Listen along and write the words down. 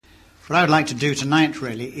What I would like to do tonight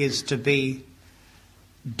really is to be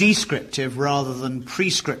descriptive rather than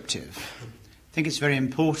prescriptive. I think it's very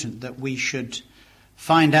important that we should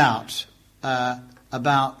find out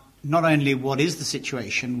about not only what is the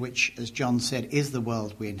situation, which, as John said, is the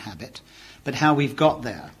world we inhabit, but how we've got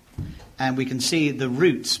there. And we can see the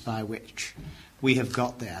routes by which we have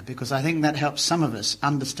got there, because I think that helps some of us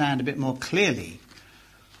understand a bit more clearly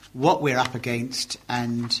what we're up against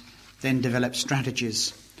and then develop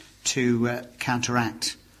strategies to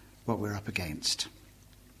counteract what we're up against.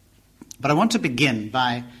 But I want to begin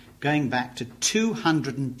by going back to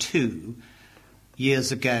 202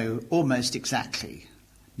 years ago, almost exactly,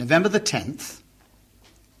 November the 10th,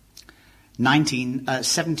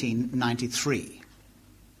 1793,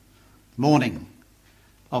 morning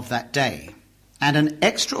of that day. And an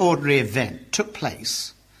extraordinary event took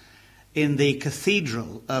place in the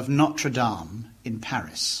Cathedral of Notre Dame in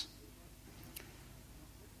Paris.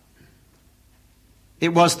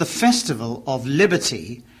 It was the Festival of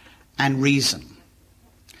Liberty and Reason.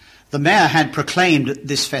 The mayor had proclaimed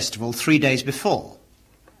this festival 3 days before.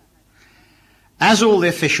 As all the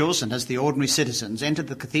officials and as the ordinary citizens entered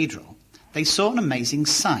the cathedral, they saw an amazing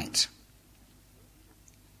sight.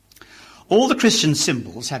 All the Christian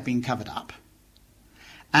symbols had been covered up,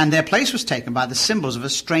 and their place was taken by the symbols of a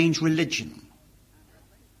strange religion.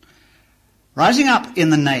 Rising up in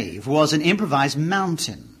the nave was an improvised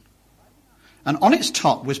mountain, and on its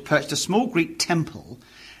top was perched a small Greek temple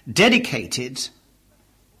dedicated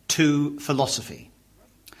to philosophy.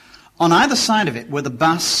 On either side of it were the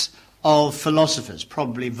busts of philosophers,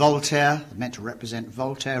 probably Voltaire, meant to represent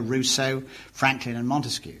Voltaire, Rousseau, Franklin and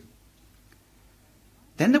Montesquieu.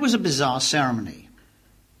 Then there was a bizarre ceremony.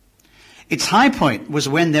 Its high point was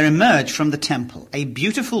when there emerged from the temple a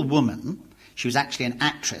beautiful woman, she was actually an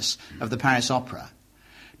actress of the Paris Opera,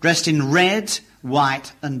 dressed in red,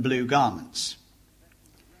 white and blue garments.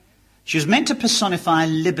 She was meant to personify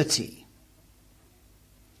liberty.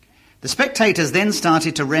 The spectators then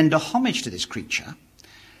started to render homage to this creature.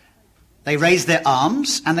 They raised their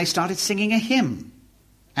arms and they started singing a hymn.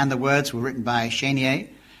 And the words were written by Chenier.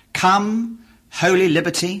 Come, holy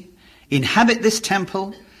liberty, inhabit this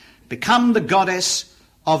temple, become the goddess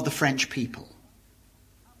of the French people.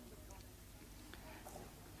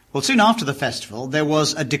 Well, soon after the festival, there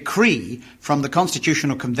was a decree from the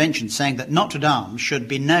Constitutional Convention saying that Notre Dame should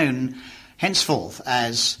be known henceforth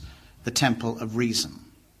as the Temple of Reason.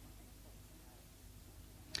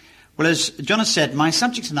 Well, as John has said, my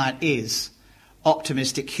subject tonight is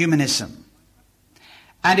optimistic humanism.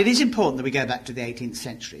 And it is important that we go back to the 18th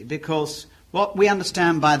century, because what we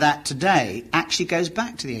understand by that today actually goes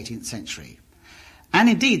back to the 18th century. And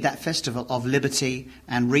indeed, that festival of liberty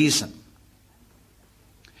and reason.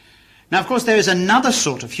 Now, of course, there is another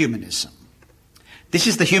sort of humanism. This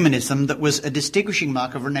is the humanism that was a distinguishing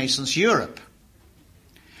mark of Renaissance Europe.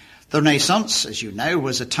 The Renaissance, as you know,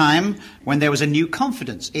 was a time when there was a new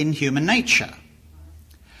confidence in human nature.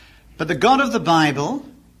 But the God of the Bible,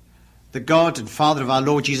 the God and Father of our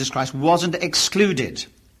Lord Jesus Christ, wasn't excluded.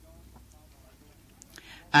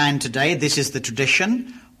 And today this is the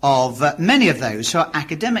tradition of many of those who are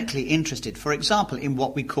academically interested, for example, in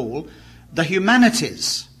what we call the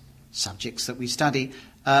humanities, subjects that we study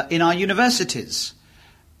in our universities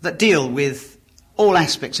that deal with all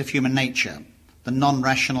aspects of human nature, the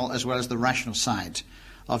non-rational as well as the rational side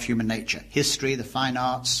of human nature. History, the fine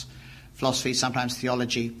arts, philosophy, sometimes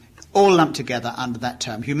theology, all lumped together under that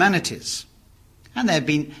term, humanities. And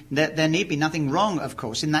there need be nothing wrong, of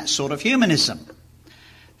course, in that sort of humanism.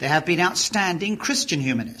 There have been outstanding Christian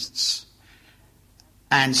humanists.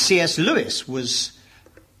 And C.S. Lewis was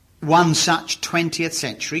one such 20th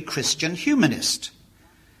century Christian humanist.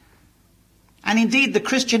 And indeed, the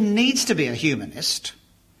Christian needs to be a humanist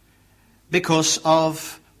because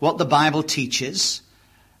of what the Bible teaches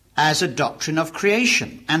as a doctrine of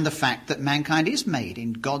creation and the fact that mankind is made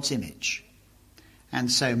in God's image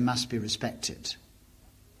and so must be respected.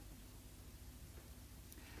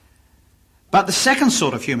 But the second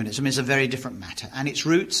sort of humanism is a very different matter, and its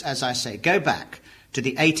roots, as I say, go back to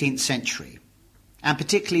the 18th century, and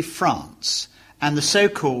particularly France, and the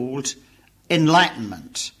so-called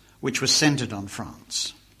Enlightenment, which was centred on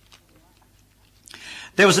France.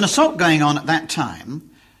 There was an assault going on at that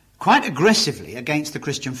time, quite aggressively, against the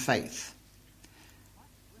Christian faith.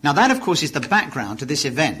 Now that, of course, is the background to this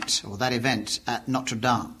event, or that event at Notre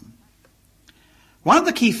Dame. One of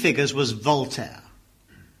the key figures was Voltaire.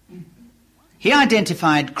 He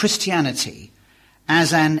identified Christianity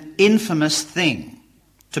as an infamous thing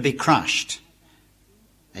to be crushed.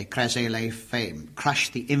 Écraser les fames,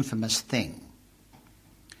 crush the infamous thing.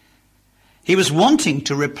 He was wanting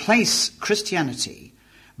to replace Christianity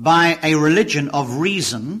by a religion of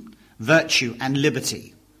reason, virtue, and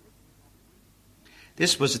liberty.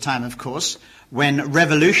 This was a time, of course, when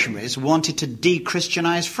revolutionaries wanted to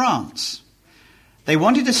de-Christianize France. They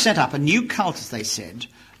wanted to set up a new cult, as they said,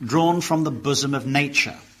 drawn from the bosom of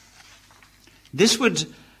nature. This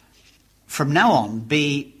would, from now on,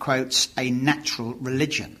 be, quotes, a natural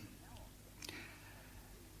religion.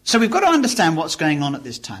 So we've got to understand what's going on at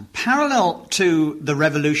this time. Parallel to the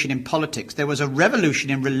revolution in politics, there was a revolution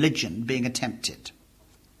in religion being attempted.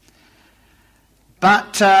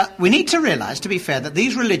 But we need to realize, to be fair, that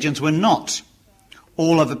these religions were not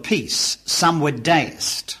all of a piece. Some were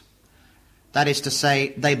deist. That is to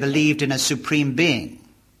say, they believed in a supreme being.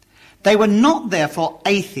 They were not, therefore,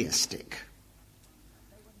 atheistic.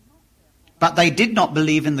 But they did not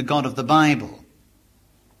believe in the God of the Bible.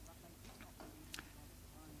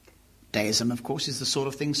 Deism, of course, is the sort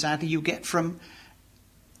of thing, sadly, you get from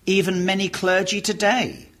even many clergy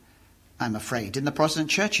today, I'm afraid, in the Protestant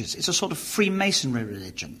churches. It's a sort of Freemasonry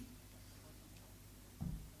religion.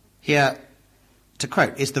 Here, to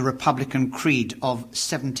quote, is the Republican Creed of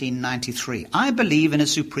 1793. I believe in a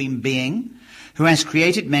supreme being who has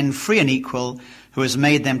created men free and equal, who has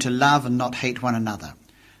made them to love and not hate one another,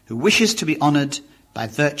 who wishes to be honoured by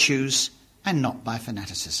virtues and not by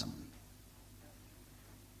fanaticism.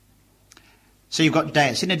 So you've got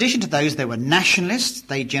deists. In addition to those, there were nationalists.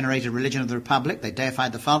 They generated a religion of the Republic. They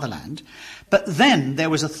deified the fatherland. But then there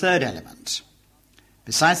was a third element.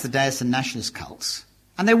 Besides the deists and nationalist cults,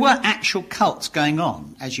 and there were actual cults going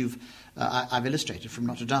on, as I've illustrated from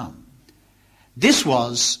Notre Dame. This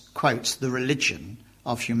was, quotes, the religion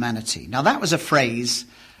of humanity. Now that was a phrase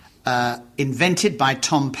invented by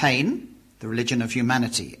Tom Paine, the religion of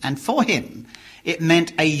humanity. And for him, it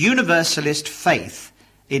meant a universalist faith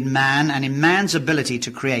in man and in man's ability to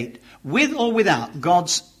create, with or without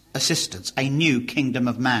God's assistance, a new kingdom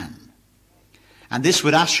of man. And this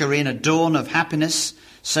would usher in a dawn of happiness,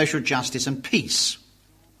 social justice and peace.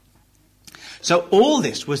 So all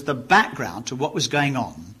this was the background to what was going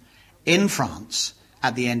on in France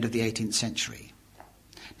at the end of the 18th century.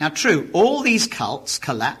 Now true, all these cults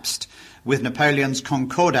collapsed with Napoleon's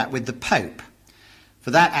concordat with the Pope,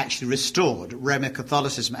 for that actually restored Roman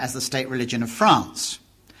Catholicism as the state religion of France.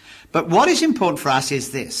 But what is important for us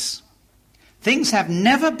is this. Things have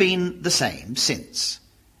never been the same since,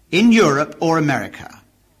 in Europe or America,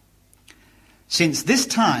 since this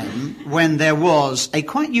time when there was a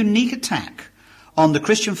quite unique attack on the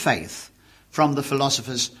Christian faith from the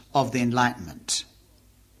philosophers of the Enlightenment.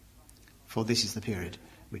 For this is the period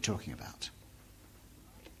we're talking about.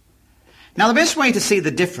 Now, the best way to see the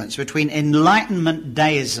difference between Enlightenment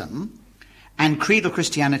deism and creedal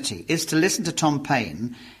Christianity is to listen to Tom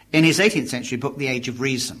Paine in his 18th century book, The Age of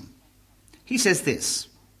Reason. He says this.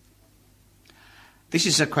 This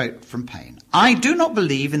is a quote from Paine. I do not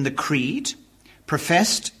believe in the creed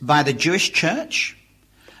professed by the Jewish church,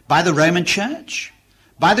 by the Roman church,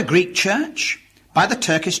 by the Greek church, by the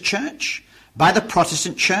Turkish church, by the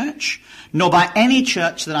Protestant church, nor by any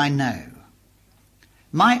church that I know.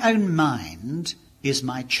 My own mind is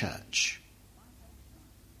my church.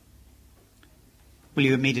 Will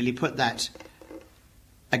you immediately put that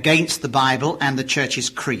against the Bible and the church's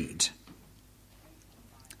creed?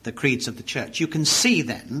 The creeds of the church. You can see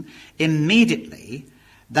then immediately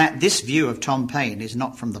that this view of Tom Paine is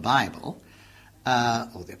not from the Bible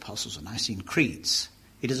or the Apostles' or Nicene creeds.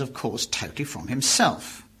 It is, of course, totally from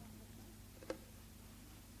himself.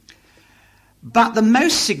 But the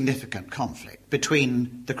most significant conflict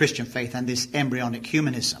between the Christian faith and this embryonic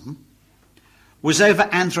humanism was over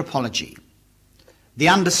anthropology, the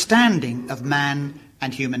understanding of man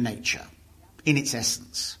and human nature in its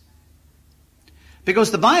essence.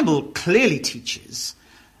 Because the Bible clearly teaches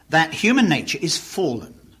that human nature is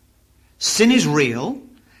fallen. Sin is real,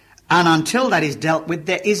 and until that is dealt with,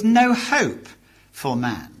 there is no hope for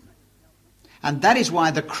man. And that is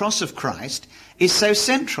why the cross of Christ is so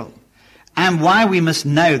central, and why we must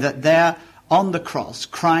know that there on the cross,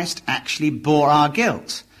 Christ actually bore our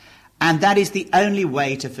guilt. And that is the only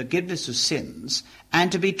way to forgiveness of sins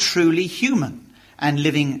and to be truly human and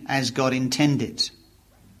living as God intended.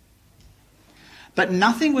 But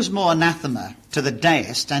nothing was more anathema to the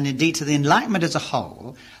deist, and indeed to the Enlightenment as a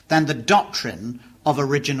whole, than the doctrine of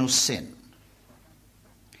original sin.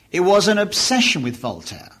 It was an obsession with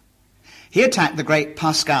Voltaire. He attacked the great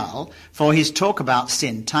Pascal for his talk about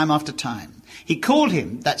sin time after time. He called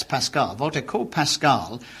him, that's Pascal, Voltaire called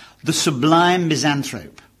Pascal the sublime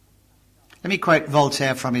misanthrope. Let me quote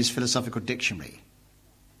Voltaire from his Philosophical Dictionary.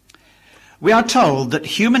 We are told that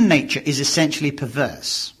human nature is essentially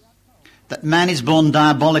perverse, that man is born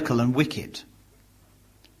diabolical and wicked.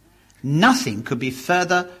 Nothing could be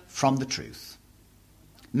further from the truth.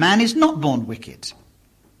 Man is not born wicked.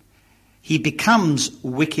 He becomes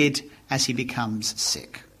wicked as he becomes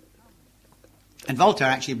sick. And Voltaire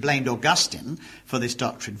actually blamed Augustine for this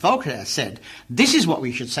doctrine. Voltaire said, this is what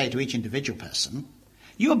we should say to each individual person.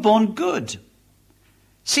 You are born good.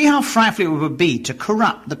 See how frightful it would be to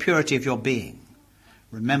corrupt the purity of your being.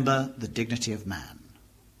 Remember the dignity of man.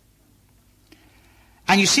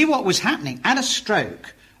 And you see what was happening. At a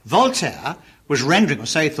stroke, Voltaire was rendering, or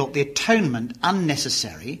so he thought, the atonement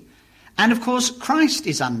unnecessary. And of course, Christ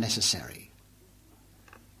is unnecessary.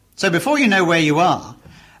 So before you know where you are,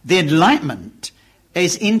 the Enlightenment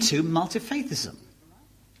is into multi-faithism.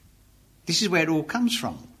 This is where it all comes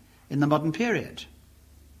from in the modern period.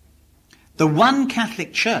 The one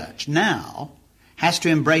Catholic Church now has to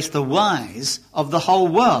embrace the whys of the whole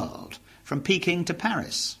world, from Peking to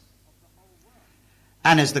Paris.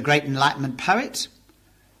 And as the great Enlightenment poet,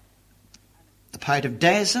 the poet of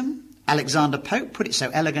deism, Alexander Pope, put it so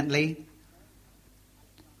elegantly,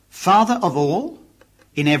 Father of all,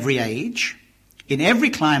 in every age, in every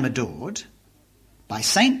clime adored, by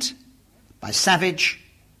saint, by savage,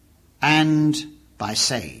 and by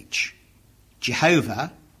sage,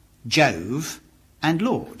 Jehovah, Jove, and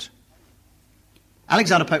Lord.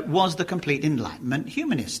 Alexander Pope was the complete Enlightenment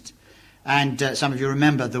humanist. And some of you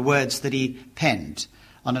remember the words that he penned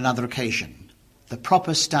on another occasion. The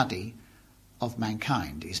proper study of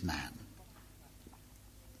mankind is man.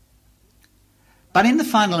 But in the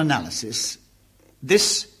final analysis,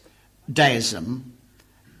 this deism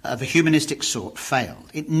of a humanistic sort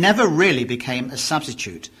failed. It never really became a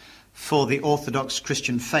substitute for the Orthodox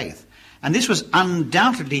Christian faith. And this was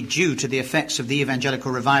undoubtedly due to the effects of the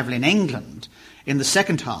evangelical revival in England in the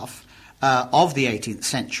second half of the 18th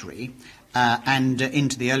century and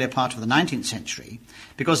into the earlier part of the 19th century,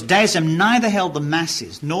 because deism neither held the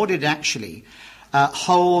masses nor did it actually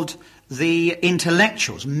hold the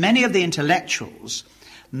intellectuals. Many of the intellectuals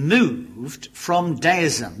moved from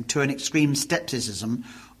deism to an extreme skepticism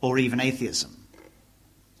or even atheism.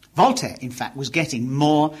 Voltaire, in fact, was getting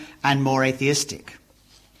more and more atheistic.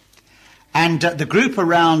 And the group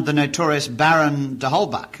around the notorious Baron de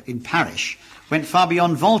Holbach in Paris went far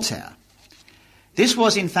beyond Voltaire. This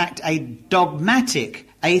was, in fact, a dogmatic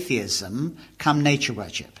atheism come nature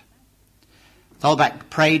worship. Holbach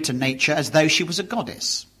prayed to nature as though she was a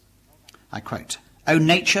goddess. I quote, "O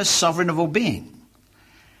nature, sovereign of all being,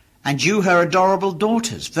 and you her adorable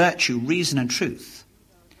daughters, virtue, reason and truth,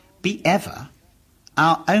 be ever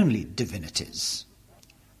our only divinities."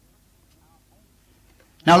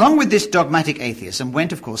 Now, along with this dogmatic atheism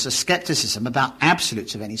went, of course, a skepticism about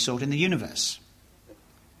absolutes of any sort in the universe.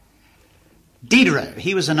 Diderot,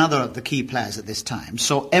 he was another of the key players at this time,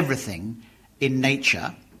 saw everything in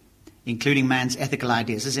nature, including man's ethical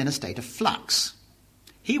ideas, as in a state of flux.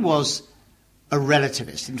 He was a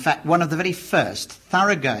relativist, in fact, one of the very first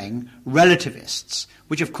thoroughgoing relativists,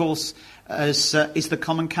 which, of course, is the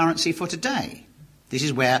common currency for today. This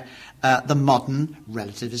is where the modern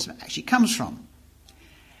relativism actually comes from.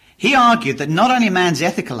 He argued that not only man's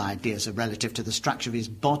ethical ideas are relative to the structure of his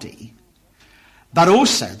body, but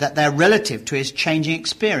also that they're relative to his changing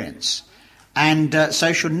experience and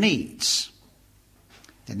social needs.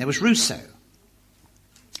 Then there was Rousseau.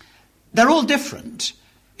 They're all different.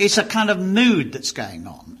 It's a kind of mood that's going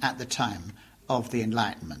on at the time of the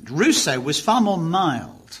Enlightenment. Rousseau was far more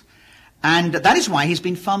mild, and that is why he's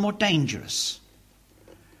been far more dangerous.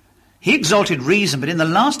 He exalted reason, but in the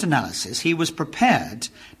last analysis, he was prepared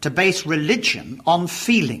to base religion on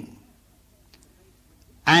feeling.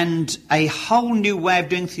 And a whole new way of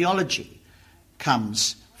doing theology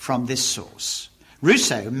comes from this source.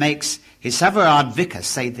 Rousseau makes his Savoyard vicar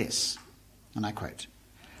say this, and I quote,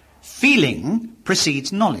 "Feeling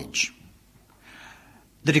precedes knowledge.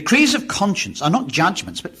 The decrees of conscience are not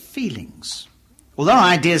judgments, but feelings. Although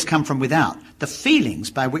ideas come from without, the feelings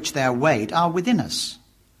by which they are weighed are within us.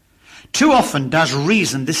 Too often does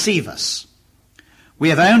reason deceive us. We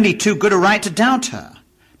have only too good a right to doubt her,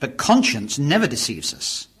 but conscience never deceives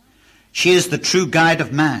us. She is the true guide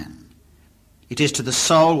of man. It is to the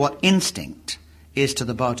soul what instinct is to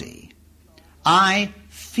the body. I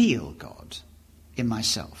feel God in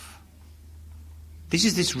myself." This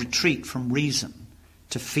is this retreat from reason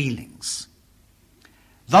to feelings.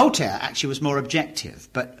 Voltaire actually was more objective,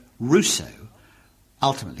 but Rousseau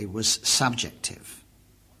ultimately was subjective.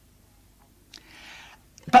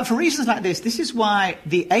 But for reasons like this is why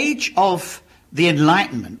the age of the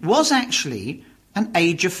Enlightenment was actually an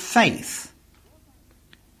age of faith.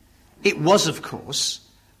 It was, of course,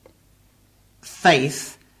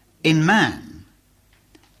 faith in man,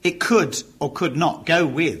 it could or could not go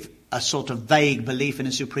with a sort of vague belief in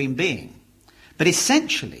a supreme being. But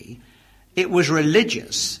essentially, it was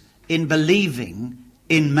religious in believing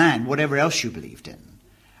in man, whatever else you believed in.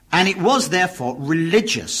 And it was therefore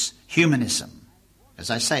religious humanism. As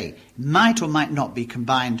I say, might or might not be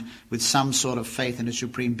combined with some sort of faith in a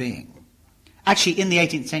supreme being. Actually, in the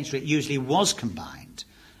 18th century, it usually was combined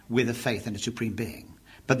with a faith in a supreme being.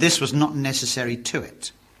 But this was not necessary to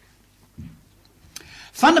it.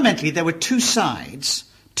 Fundamentally, there were two sides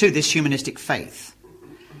to this humanistic faith.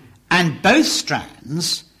 And both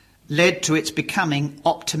strands led to its becoming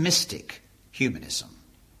optimistic humanism.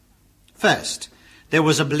 First, there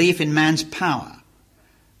was a belief in man's power.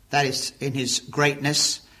 That is, in his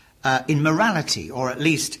greatness, in morality, or at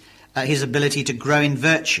least his ability to grow in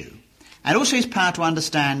virtue. And also his power to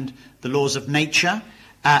understand the laws of nature,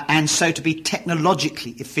 and so to be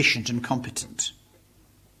technologically efficient and competent.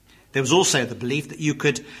 There was also the belief that you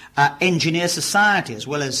could engineer society as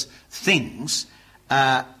well as things.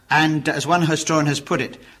 And as one historian has put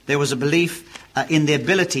it, there was a belief in the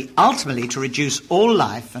ability ultimately to reduce all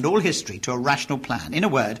life and all history to a rational plan. In a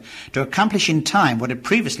word, to accomplish in time what had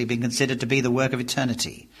previously been considered to be the work of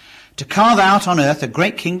eternity. To carve out on earth a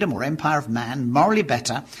great kingdom or empire of man, morally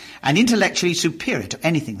better and intellectually superior to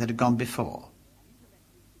anything that had gone before.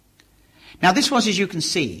 Now this was, as you can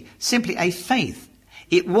see, simply a faith.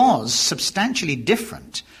 It was substantially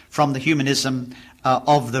different from the humanism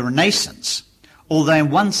of the Renaissance, although in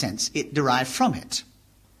one sense it derived from it.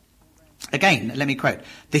 Again, let me quote,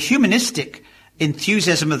 the humanistic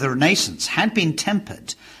enthusiasm of the Renaissance had been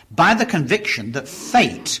tempered by the conviction that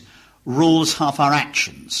fate rules half our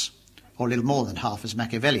actions, or a little more than half, as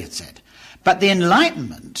Machiavelli had said. But the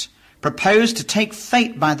Enlightenment proposed to take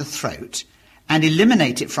fate by the throat and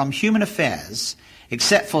eliminate it from human affairs,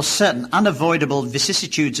 except for certain unavoidable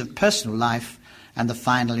vicissitudes of personal life and the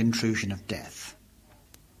final intrusion of death.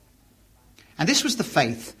 And this was the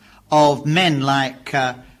faith of men like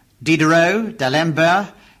Diderot,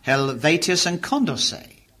 D'Alembert, Helvetius and Condorcet.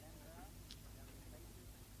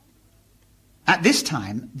 At this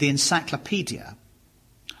time, the encyclopedia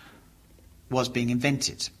was being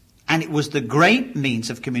invented, and it was the great means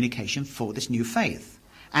of communication for this new faith.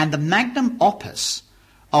 And the magnum opus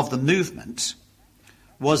of the movement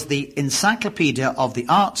was the Encyclopedia of the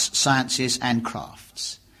Arts, Sciences and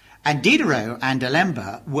Crafts. And Diderot and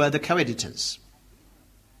D'Alembert were the co-editors.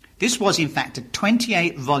 This was, in fact, a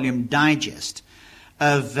 28-volume digest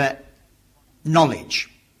of knowledge,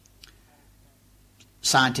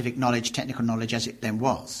 scientific knowledge, technical knowledge, as it then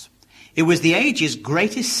was. It was the age's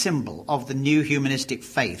greatest symbol of the new humanistic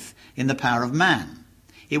faith in the power of man.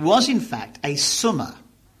 It was, in fact, a summa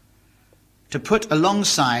to put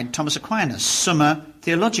alongside Thomas Aquinas' Summa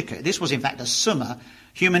Theologica. This was, in fact, a Summa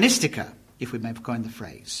Humanistica, if we may coin the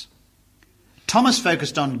phrase. Thomas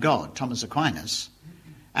focused on God, Thomas Aquinas,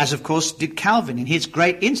 as, of course, did Calvin in his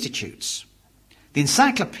great institutes. The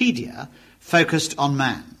encyclopedia focused on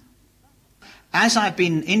man. As I've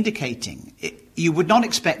been indicating, you would not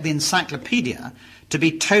expect the encyclopedia to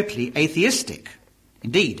be totally atheistic.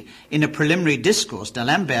 Indeed, in a preliminary discourse,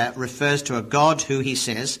 D'Alembert refers to a God who, he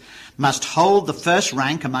says, must hold the first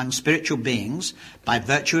rank among spiritual beings by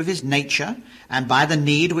virtue of his nature and by the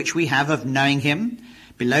need which we have of knowing him.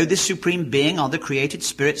 Below this supreme being are the created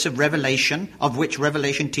spirits of revelation, of which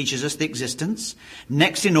revelation teaches us the existence.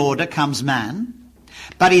 Next in order comes man.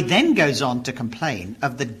 But he then goes on to complain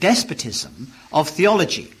of the despotism of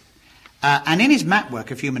theology. And in his mapwork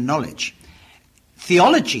of human knowledge,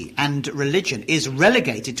 theology and religion is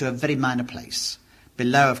relegated to a very minor place.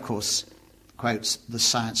 Below, of course, quotes the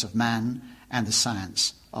science of man and the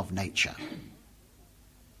science of nature.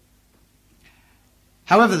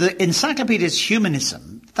 However, the encyclopedia's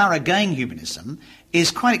humanism, thoroughgoing humanism,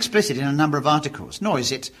 is quite explicit in a number of articles, nor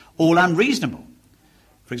is it all unreasonable.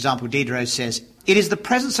 For example, Diderot says, it is the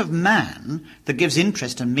presence of man that gives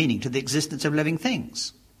interest and meaning to the existence of living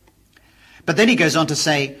things. But then he goes on to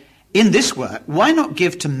say, in this work, why not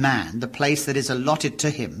give to man the place that is allotted to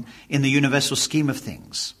him in the universal scheme of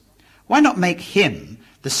things? Why not make him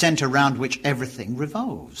the centre round which everything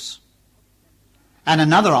revolves? And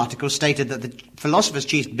another article stated that the philosopher's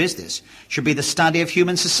chief business should be the study of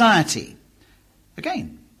human society.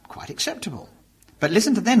 Again, quite acceptable. But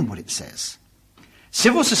listen to then what it says.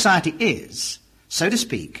 Civil society is, so to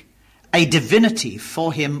speak, a divinity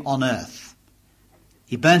for him on earth.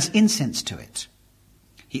 He burns incense to it.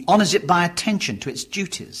 He honours it by attention to its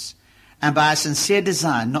duties and by a sincere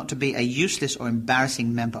desire not to be a useless or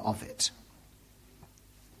embarrassing member of it.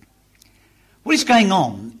 What is going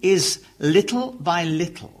on is, little by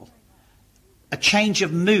little, a change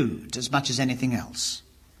of mood as much as anything else.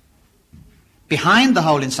 Behind the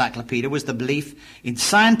whole encyclopedia was the belief in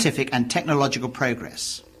scientific and technological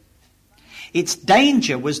progress. Its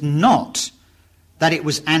danger was not that it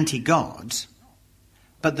was anti-God,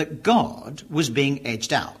 but that God was being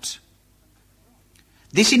edged out.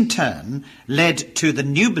 This in turn led to the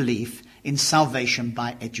new belief in salvation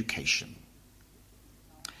by education.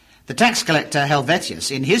 The tax collector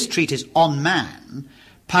Helvetius, in his treatise On Man,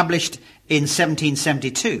 published in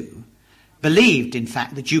 1772, believed, in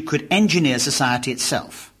fact, that you could engineer society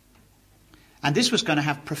itself. And this was going to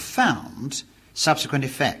have profound subsequent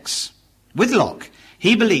effects. With Locke,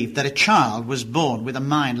 he believed that a child was born with a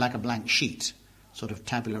mind like a blank sheet, sort of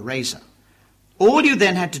tabula rasa. All you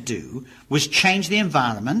then had to do was change the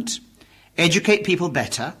environment, educate people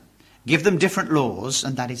better, give them different laws,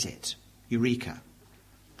 and that is it. Eureka.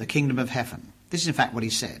 The kingdom of heaven. This is in fact what he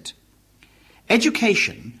said.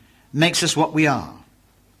 Education makes us what we are.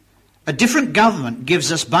 A different government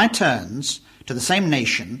gives us by turns to the same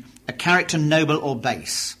nation a character noble or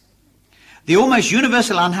base. The almost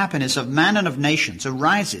universal unhappiness of man and of nations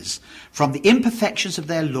arises from the imperfections of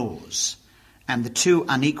their laws and the too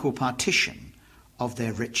unequal partition of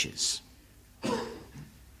their riches.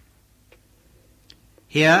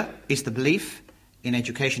 Here is the belief in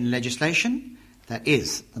education and legislation that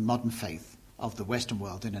is the modern faith of the Western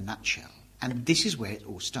world in a nutshell. And this is where it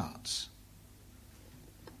all starts.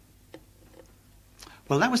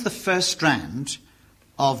 Well, that was the first strand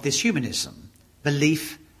of this humanism,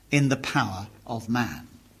 belief in the power of man.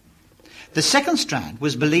 The second strand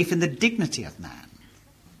was belief in the dignity of man.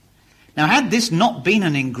 Now, had this not been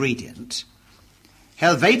an ingredient,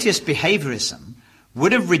 Helvetius behaviorism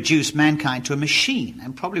would have reduced mankind to a machine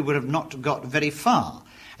and probably would have not got very far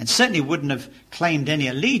and certainly wouldn't have claimed any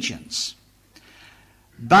allegiance.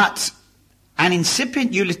 But an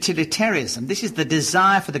incipient utilitarianism, this is the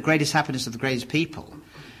desire for the greatest happiness of the greatest people,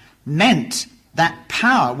 meant that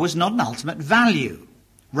power was not an ultimate value.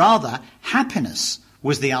 Rather, happiness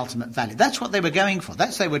was the ultimate value. That's what they were going for.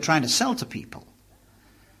 That's what they were trying to sell to people.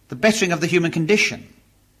 The bettering of the human condition.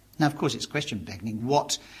 Now, of course, it's question-begging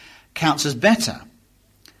what counts as better.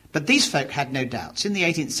 But these folk had no doubts. In the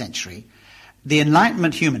 18th century, the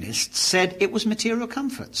Enlightenment humanists said it was material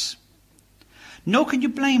comforts. Nor can you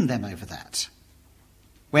blame them over that,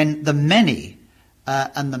 when the many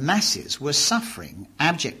and the masses were suffering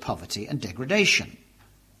abject poverty and degradation.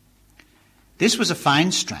 This was a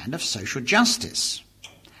fine strand of social justice.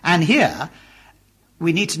 And here,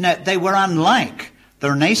 we need to note they were unlike the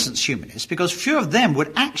Renaissance humanists, because few of them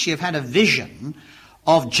would actually have had a vision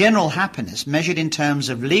of general happiness measured in terms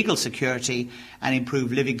of legal security and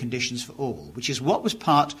improved living conditions for all, which is what was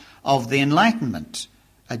part of the Enlightenment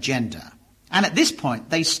agenda. And at this point,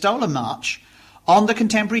 they stole a march on the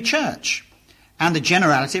contemporary church and the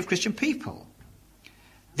generality of Christian people.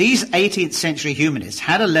 These 18th century humanists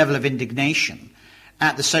had a level of indignation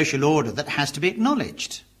at the social order that has to be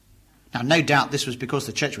acknowledged. Now, no doubt this was because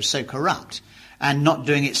the church was so corrupt and not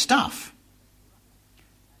doing its stuff.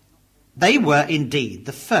 They were indeed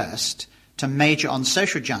the first to major on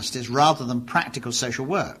social justice rather than practical social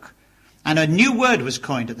work. And a new word was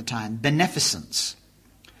coined at the time, beneficence.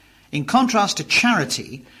 In contrast to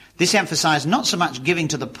charity, this emphasized not so much giving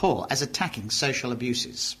to the poor as attacking social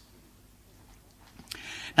abuses.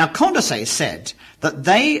 Now, Condorcet said that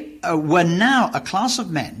they were now a class of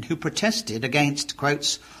men who protested against,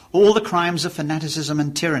 quotes, all the crimes of fanaticism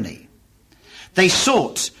and tyranny. They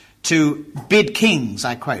sought to bid kings,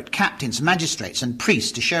 I quote, captains, magistrates and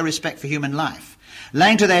priests to show respect for human life,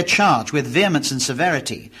 laying to their charge with vehemence and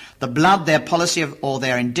severity the blood their policy or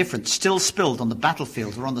their indifference still spilled on the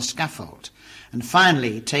battlefield or on the scaffold, and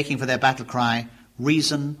finally taking for their battle cry,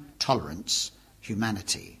 reason, tolerance,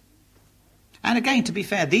 humanity. And again, to be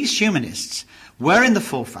fair, these humanists were in the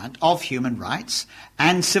forefront of human rights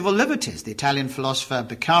and civil liberties. The Italian philosopher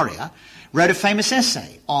Beccaria wrote a famous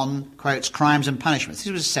essay on, quotes, crimes and punishments.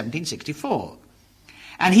 This was 1764.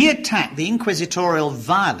 And he attacked the inquisitorial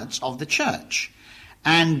violence of the church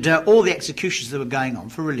and all the executions that were going on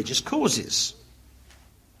for religious causes.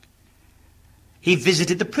 He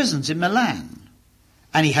visited the prisons in Milan,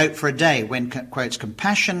 and he hoped for a day when, quotes,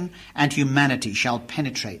 compassion and humanity shall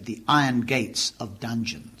penetrate the iron gates of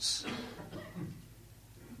dungeons.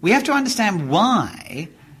 We have to understand why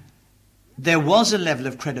there was a level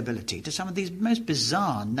of credibility to some of these most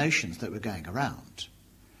bizarre notions that were going around.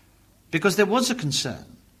 Because there was a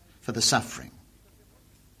concern for the suffering.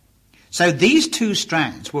 So these two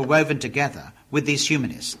strands were woven together with these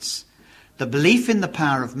humanists. The belief in the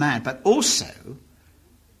power of man, but also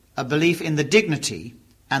a belief in the dignity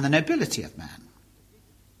and the nobility of man.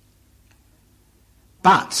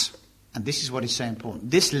 But, and this is what is so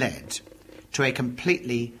important, this led to a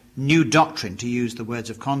completely new doctrine, to use the words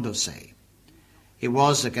of Condorcet. It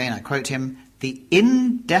was, again I quote him, the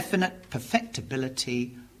indefinite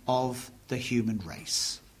perfectibility of the human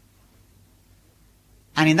race.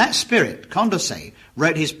 And in that spirit, Condorcet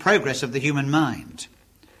wrote his Progress of the Human Mind.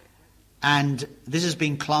 And this has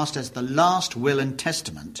been classed as the last will and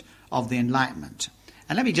testament of the Enlightenment.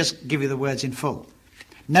 And let me just give you the words in full.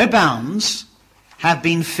 No bounds have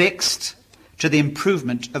been fixed to the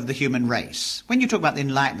improvement of the human race. When you talk about the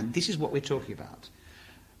Enlightenment, this is what we're talking about.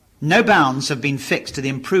 No bounds have been fixed to the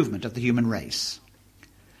improvement of the human race.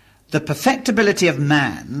 The perfectibility of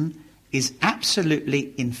man is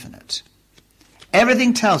absolutely infinite.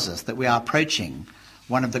 Everything tells us that we are approaching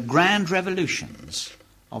one of the grand revolutions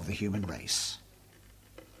of the human race.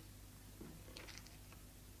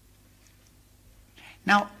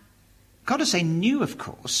 Now, Condorcet knew, of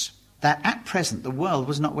course, that at present the world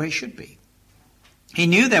was not where it should be. He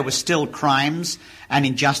knew there were still crimes and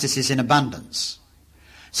injustices in abundance.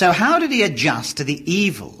 So how did he adjust to the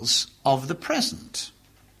evils of the present?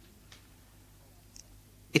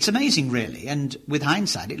 It's amazing, really, and with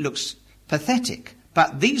hindsight it looks pathetic,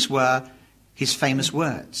 but these were his famous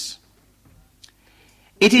words.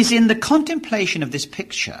 It is in the contemplation of this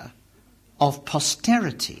picture of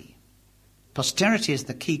posterity, posterity is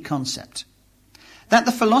the key concept, that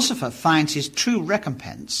the philosopher finds his true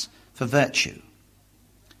recompense for virtue.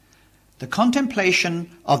 The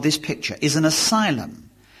contemplation of this picture is an asylum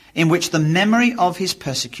in which the memory of his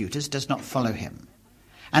persecutors does not follow him.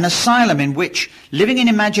 An asylum in which, living in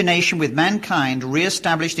imagination with mankind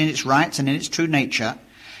re-established in its rights and in its true nature,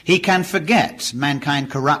 he can forget mankind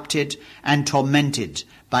corrupted and tormented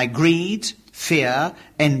by greed, fear,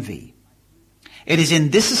 envy. It is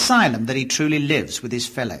in this asylum that he truly lives with his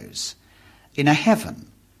fellows, in a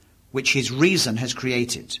heaven which his reason has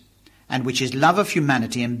created, and which his love of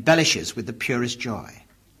humanity embellishes with the purest joy.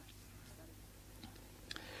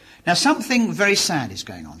 Now, something very sad is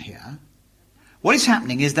going on here. What is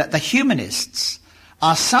happening is that the humanists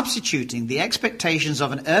are substituting the expectations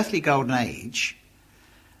of an earthly golden age,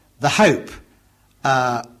 the hope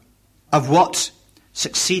of what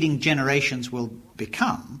succeeding generations will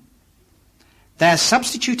become, they're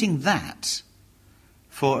substituting that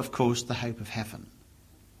for, of course, the hope of heaven,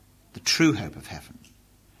 the true hope of heaven.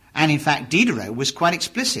 And in fact, Diderot was quite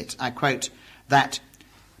explicit. I quote, that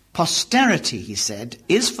posterity, he said,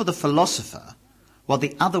 is for the philosopher what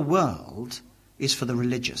the other world is for the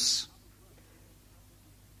religious.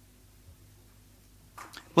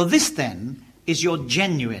 Well, this then is your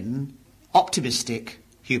genuine, optimistic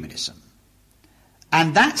humanism.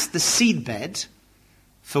 And that's the seedbed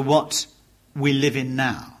for what we live in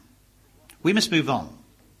now. We must move on.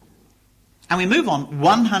 And we move on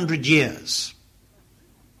 100 years.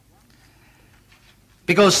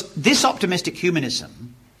 Because this optimistic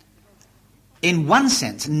humanism, in one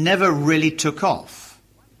sense, never really took off.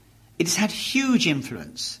 It has had huge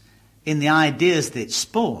influence in the ideas that it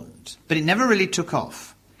spawned, but it never really took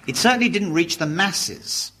off. It certainly didn't reach the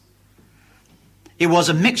masses. It was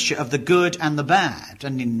a mixture of the good and the bad.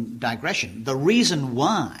 And in digression, the reason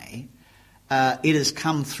why it has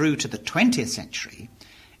come through to the 20th century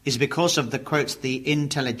is because of the, quotes, the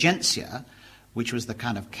intelligentsia, which was the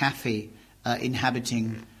kind of cafe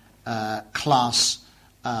inhabiting class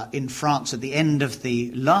in France at the end of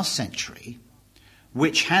the last century,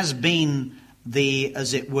 which has been the,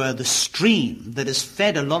 as it were, the stream that has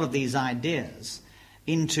fed a lot of these ideas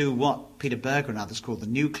into what Peter Berger and others call the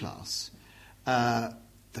new class,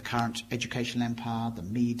 the current educational empire, the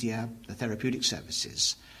media, the therapeutic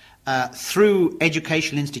services, through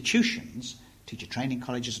educational institutions, teacher training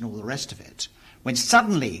colleges and all the rest of it, when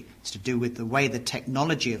suddenly it's to do with the way the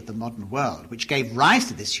technology of the modern world, which gave rise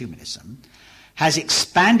to this humanism, has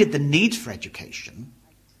expanded the needs for education.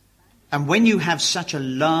 And when you have such a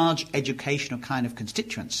large educational kind of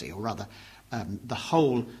constituency, or rather the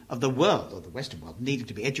whole of the world, or the Western world, needing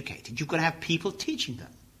to be educated, you've got to have people teaching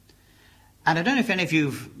them. And I don't know if any of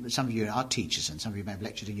you, some of you are teachers and some of you may have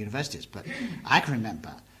lectured in universities, but I can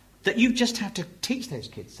remember that you just have to teach those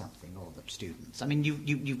kids something, or the students. I mean,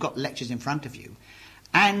 you've got lectures in front of you.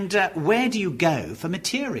 And where do you go for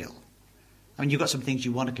material? I mean, you've got some things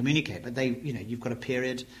you want to communicate, but you've got a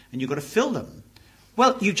period and you've got to fill them.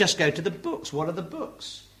 Well, you just go to the books. What are the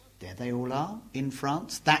books? There they all are, in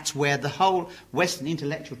France. That's where the whole Western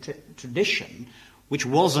intellectual tradition, which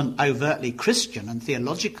wasn't overtly Christian and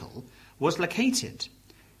theological, was located.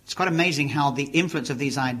 It's quite amazing how the influence of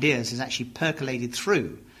these ideas has actually percolated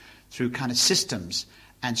through kind of systems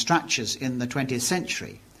and structures in the 20th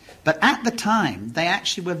century. But at the time, they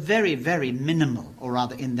actually were very, very minimal, or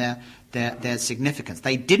rather in their significance.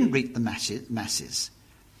 They didn't reach the masses.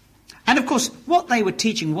 And of course, what they were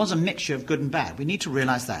teaching was a mixture of good and bad. We need to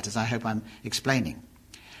realize that, as I hope I'm explaining.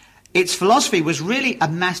 Its philosophy was really a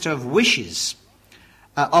matter of wishes,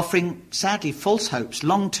 offering, sadly, false hopes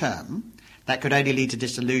long-term that could only lead to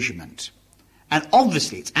disillusionment. And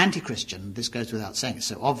obviously, it's anti-Christian. This goes without saying, it's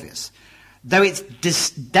so obvious. Though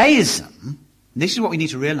it's deism, this is what we need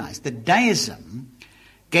to realize, the deism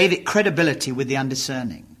gave it credibility with the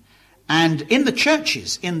undiscerning. And in the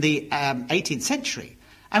churches in the 18th century,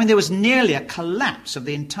 I mean, there was nearly a collapse of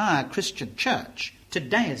the entire Christian church to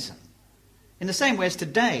deism. In the same way as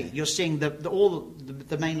today, you're seeing all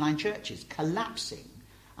the mainline churches collapsing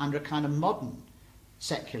under a kind of modern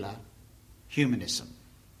secular humanism.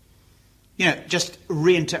 You know, just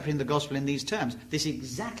reinterpreting the gospel in these terms. This is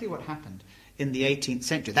exactly what happened in the 18th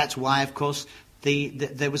century. That's why, of course,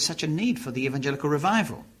 there was such a need for the evangelical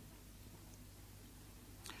revival.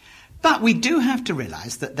 But we do have to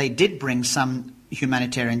realize that they did bring some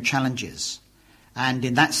humanitarian challenges. And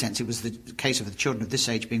in that sense, it was the case of the children of this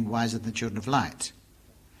age being wiser than the children of light.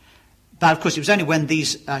 But, of course, it was only when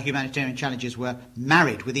these humanitarian challenges were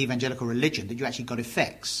married with evangelical religion that you actually got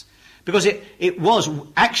effects. Because it was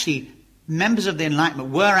actually, members of the Enlightenment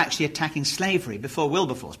were actually attacking slavery before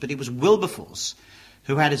Wilberforce, but it was Wilberforce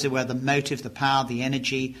who had, as it were, the motive, the power, the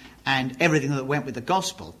energy, and everything that went with the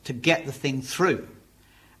gospel to get the thing through.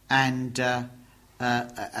 And,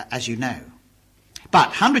 as you know. But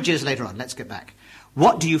 100 years later on, let's get back.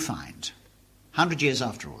 What do you find? 100 years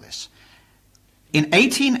after all this. In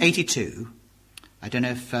 1882, I don't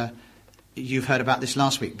know if you've heard about this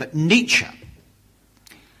last week, but Nietzsche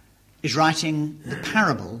is writing the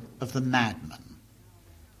parable of the madman.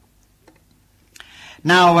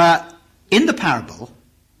 Now, in the parable,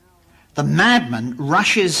 the madman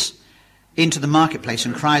rushes into the marketplace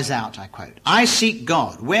and cries out, I quote, "I seek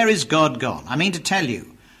God. Where is God gone? I mean to tell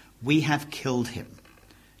you, we have killed him,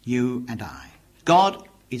 you and I. God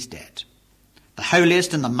is dead. The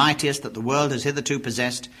holiest and the mightiest that the world has hitherto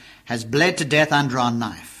possessed has bled to death under our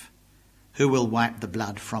knife. Who will wipe the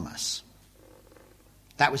blood from us?"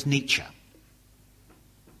 That was Nietzsche.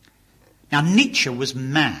 Now, Nietzsche was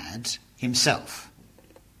mad himself.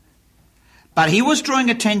 But he was drawing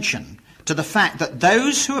attention to the fact that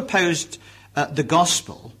those who opposed the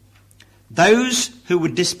gospel, those who were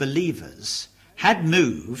disbelievers, had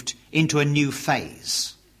moved into a new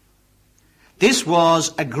phase. This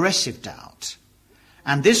was aggressive doubt,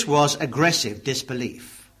 and this was aggressive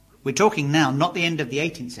disbelief. We're talking now not the end of the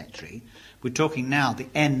 18th century, we're talking now the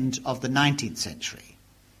end of the 19th century.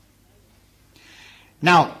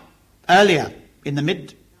 Now, earlier in the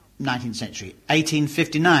mid-19th century,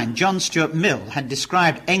 1859, John Stuart Mill had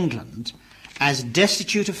described England as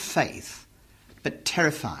destitute of faith, but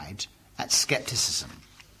terrified at scepticism.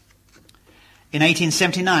 In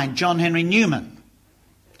 1879, John Henry Newman,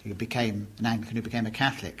 who became an Anglican, who became a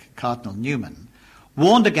Catholic, Cardinal Newman,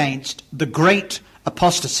 warned against the great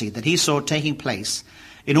apostasy that he saw taking place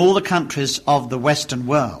in all the countries of the Western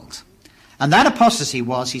world. And that apostasy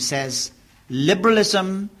was, he says,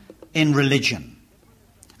 liberalism in religion.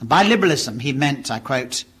 And by liberalism he meant, I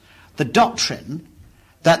quote, the doctrine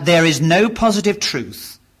that there is no positive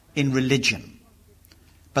truth in religion,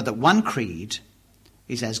 but that one creed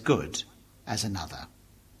is as good as another.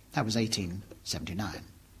 That was 1879.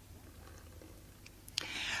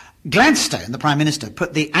 Gladstone, the Prime Minister,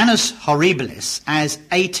 put the Annus Horribilis as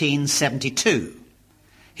 1872.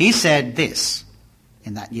 He said this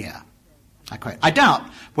in that year, I quote, "I doubt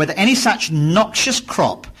whether any such noxious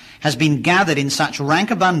crop has been gathered in such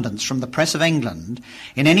rank abundance from the press of England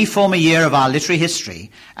in any former year of our literary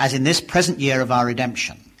history as in this present year of our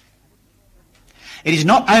redemption. It is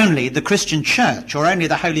not only the Christian Church or only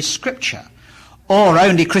the Holy Scripture or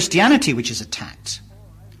only Christianity which is attacked.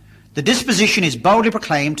 The disposition is boldly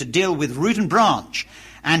proclaimed to deal with root and branch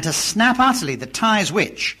and to snap utterly the ties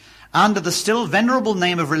which, under the still venerable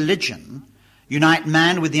name of religion, unite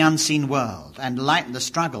man with the unseen world and lighten the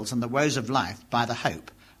struggles and the woes of life by the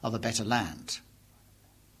hope of a better land."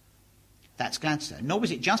 That's Gladstone. Nor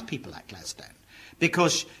was it just people like Gladstone,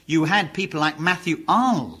 because you had people like Matthew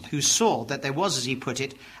Arnold who saw that there was, as he put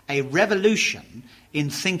it, a revolution in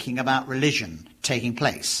thinking about religion taking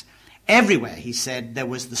place. Everywhere, he said, there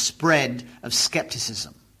was the spread of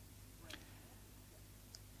skepticism.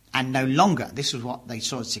 And no longer, this was what they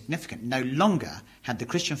saw as significant, no longer had the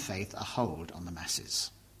Christian faith a hold on the masses.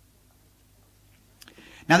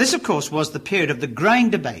 Now this, of course, was the period of the growing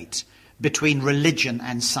debate between religion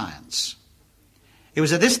and science. It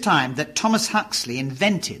was at this time that Thomas Huxley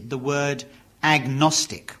invented the word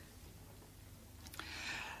agnostic.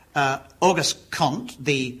 Auguste Comte,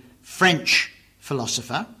 the French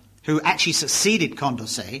philosopher, who actually succeeded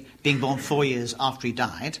Condorcet, being born 4 years after he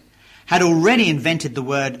died, had already invented the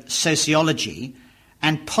word sociology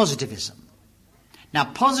and positivism. Now,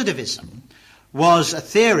 positivism was a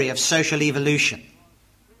theory of social evolution.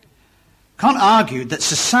 Comte argued that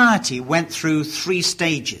society went through 3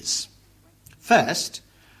 stages. First,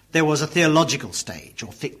 there was a theological stage,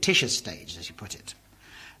 or fictitious stage, as you put it.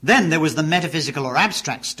 Then there was the metaphysical or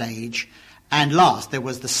abstract stage, and last there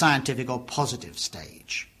was the scientific or positive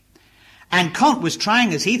stage. And Comte was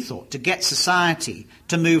trying, as he thought, to get society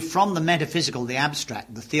to move from the metaphysical, the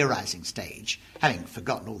abstract, the theorizing stage, having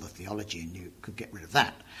forgotten all the theology and you could get rid of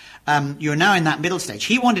that. You're now in that middle stage.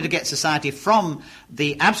 He wanted to get society from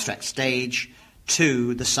the abstract stage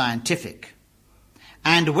to the scientific.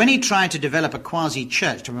 And when he tried to develop a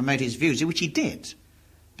quasi-church to promote his views, which he did,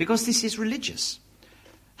 because this is religious,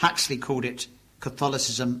 Huxley called it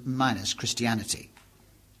Catholicism minus Christianity.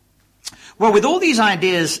 Well, with all these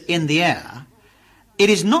ideas in the air, it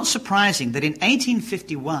is not surprising that in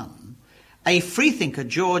 1851, a freethinker,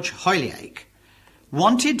 George Hoylake,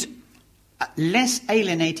 wanted less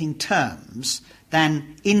alienating terms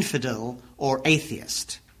than infidel or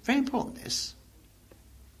atheist. Very important, this.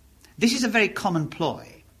 This is a very common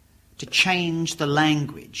ploy, to change the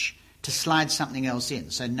language, to slide something else in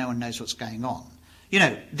so no one knows what's going on. You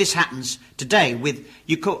know, this happens today with,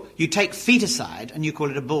 you take feticide and you call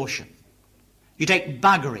it abortion. You take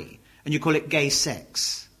buggery and you call it gay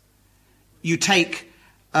sex. You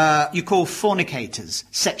call fornicators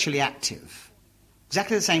sexually active.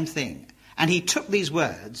 Exactly the same thing. And he took these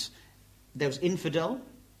words. There was infidel,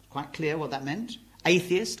 quite clear what that meant.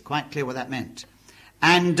 Atheist, quite clear what that meant.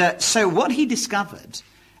 And so what he discovered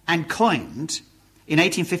and coined in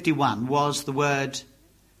 1851 was the word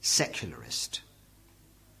secularist.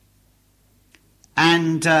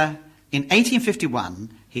 And in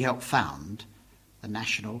 1851, he helped found the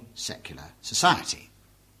National Secular Society.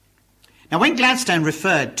 Now, when Gladstone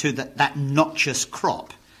referred to that noxious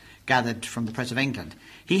crop gathered from the press of England,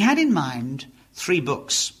 he had in mind 3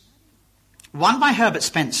 books. One by Herbert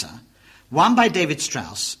Spencer, one by David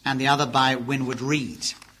Strauss, and the other by Winwood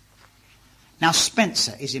Reade. Now,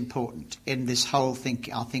 Spencer is important in this whole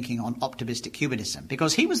our thinking on optimistic humanism,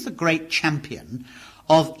 because he was the great champion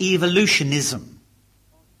of evolutionism.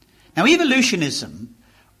 Now, evolutionism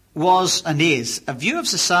was and is a view of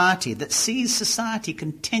society that sees society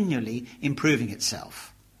continually improving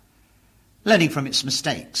itself, learning from its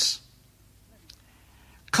mistakes.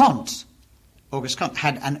 Auguste Comte,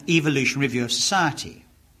 had an evolutionary view of society,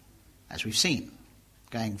 as we've seen,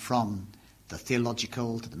 going from the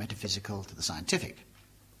theological to the metaphysical to the scientific.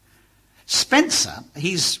 Spencer,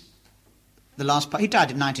 he's the last part, he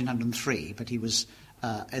died in 1903, but he was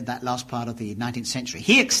in that last part of the 19th century.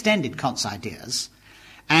 He extended Comte's ideas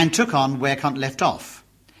and took on where Comte left off.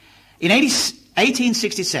 In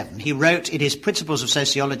 1867, he wrote in his Principles of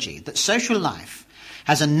Sociology that social life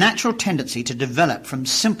has a natural tendency to develop from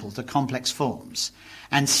simple to complex forms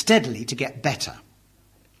and steadily to get better.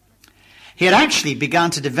 He had actually begun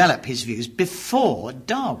to develop his views before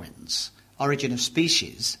Darwin's Origin of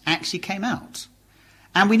Species actually came out.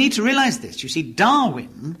 And we need to realize this. You see,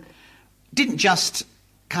 Darwin didn't just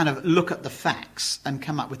kind of look at the facts and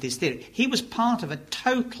come up with his theory. He was part of a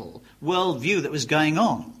total worldview that was going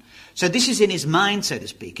on. So this is in his mind, so to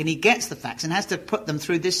speak, and he gets the facts and has to put them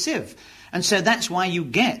through this sieve. And so that's why you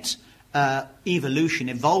get evolution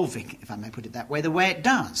evolving, if I may put it that way, the way it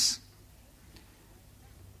does.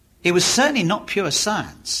 It was certainly not pure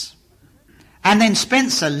science. And then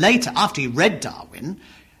Spencer later, after he read Darwin,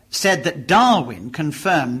 said that Darwin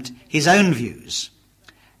confirmed his own views.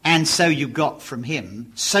 And so you got from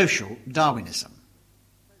him social Darwinism.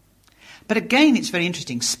 But again, it's very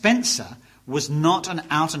interesting. Spencer was not an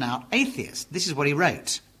out-and-out atheist. This is what he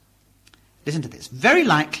wrote. Listen to this. Very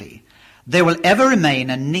likely, there will ever remain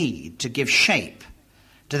a need to give shape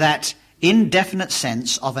to that indefinite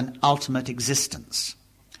sense of an ultimate existence,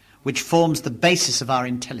 which forms the basis of our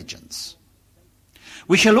intelligence.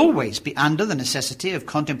 We shall always be under the necessity of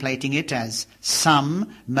contemplating it as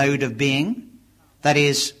some mode of being, that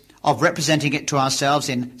is, of representing it to ourselves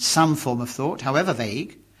in some form of thought, however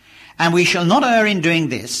vague, and we shall not err in doing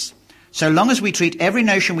this, so long as we treat every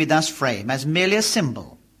notion we thus frame as merely a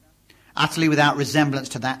symbol, utterly without resemblance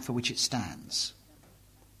to that for which it stands.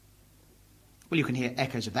 Well, you can hear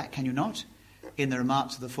echoes of that, can you not, in the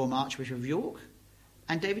remarks of the former Archbishop of York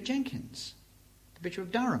and David Jenkins, the Bishop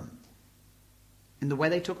of Durham, in the way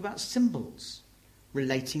they talk about symbols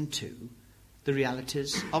relating to the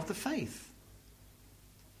realities of the faith.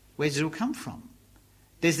 Where does it all come from?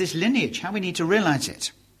 There's this lineage, how we need to realize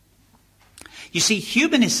it. You see,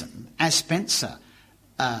 humanism, as Spencer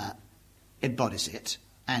embodies it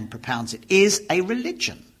and propounds it, is a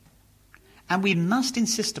religion. And we must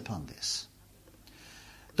insist upon this.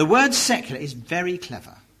 The word secular is very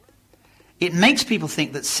clever. It makes people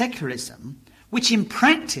think that secularism, which in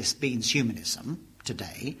practice means humanism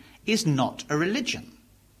today, is not a religion.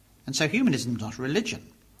 And so humanism is not a religion.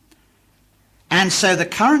 And so the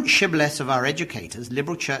current shibboleth of our educators,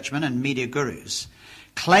 liberal churchmen and media gurus,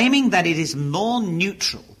 claiming that it is more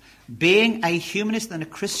neutral being a humanist than a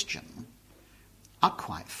Christian, are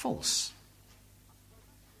quite false.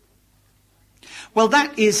 Well,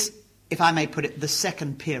 that is, if I may put it, the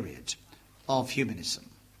second period of humanism.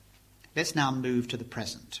 Let's now move to the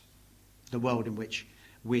present, the world in which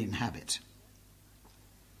we inhabit.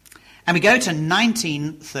 And we go to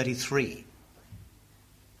 1933.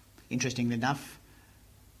 Interestingly enough,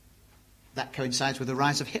 that coincides with the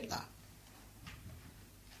rise of Hitler.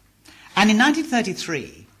 And in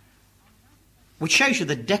 1933, which shows you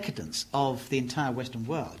the decadence of the entire Western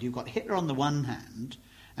world, you've got Hitler on the one hand,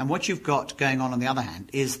 and what you've got going on the other hand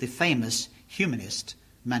is the famous Humanist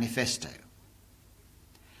Manifesto.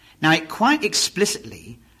 Now, it quite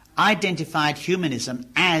explicitly identified humanism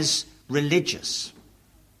as religious.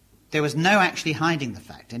 There was no actually hiding the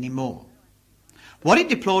fact anymore. What it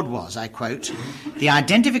deplored was, I quote, the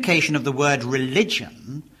identification of the word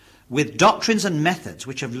religion with doctrines and methods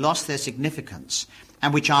which have lost their significance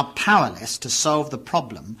and which are powerless to solve the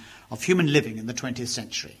problem of human living in the 20th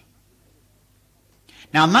century.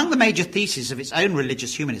 Now, among the major theses of its own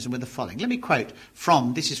religious humanism were the following. Let me quote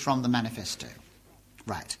this is from the manifesto.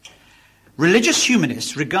 Right. Religious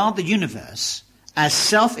humanists regard the universe as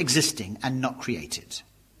self-existing and not created.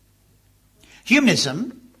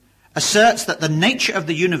 Humanism asserts that the nature of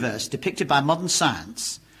the universe depicted by modern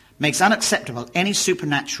science makes unacceptable any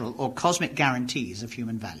supernatural or cosmic guarantees of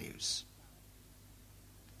human values.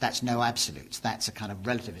 That's no absolutes. That's a kind of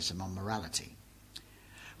relativism on morality.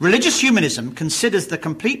 Religious humanism considers the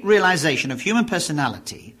complete realization of human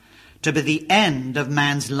personality to be the end of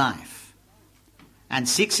man's life and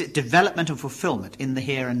seeks its development and fulfillment in the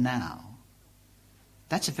here and now.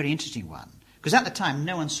 That's a very interesting one, because at the time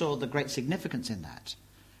no one saw the great significance in that.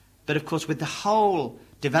 But of course, with the whole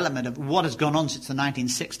development of what has gone on since the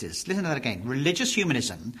 1960s, listen to that again. Religious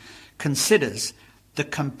humanism considers the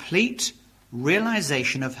complete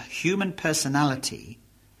realization of human personality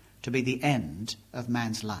to be the end of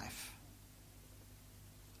man's life.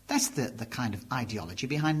 That's the kind of ideology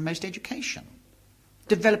behind most education.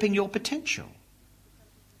 Developing your potential.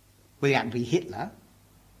 Whether it happen to be Hitler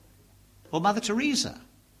or Mother Teresa.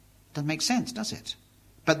 Doesn't make sense, does it?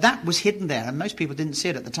 But that was hidden there, and most people didn't see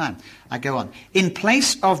it at the time. I go on. In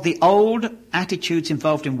place of the old attitudes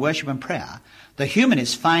involved in worship and prayer, the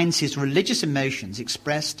humanist finds his religious emotions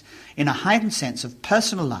expressed in a heightened sense of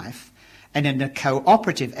personal life and in a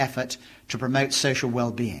cooperative effort to promote social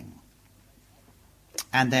well-being.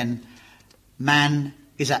 And then man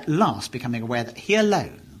is at last becoming aware that he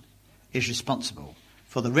alone is responsible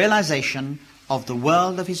for the realization of the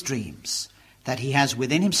world of his dreams, that he has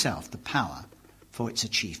within himself the power for its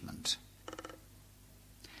achievement.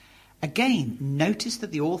 Again, notice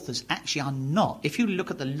that the authors actually are not, if you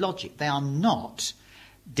look at the logic, they are not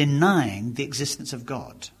denying the existence of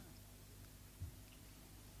God.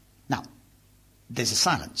 Now, there's a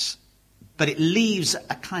silence, but it leaves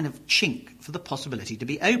a kind of chink for the possibility to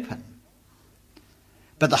be open.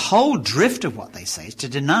 But the whole drift of what they say is to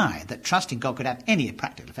deny that trusting God could have any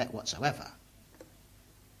practical effect whatsoever.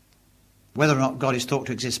 Whether or not God is thought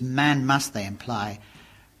to exist, man must, they imply,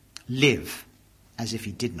 live as if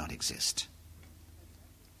he did not exist.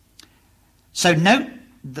 So note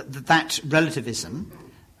that relativism,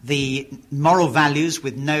 the moral values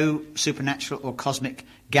with no supernatural or cosmic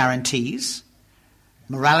guarantees.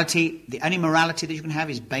 Morality, the only morality that you can have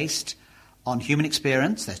is based on human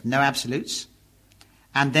experience. There's no absolutes.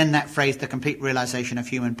 And then that phrase, the complete realization of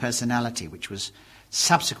human personality, which was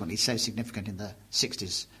subsequently so significant in the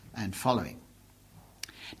 60s and following.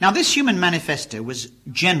 Now, this human manifesto was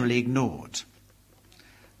generally ignored.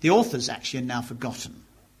 The authors actually are now forgotten.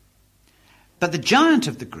 But the giant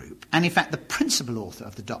of the group, and in fact the principal author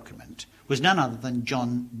of the document, was none other than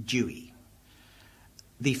John Dewey,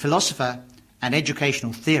 the philosopher and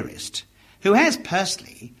educational theorist who has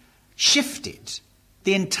personally shifted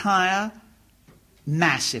the entire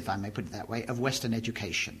mass, if I may put it that way, of Western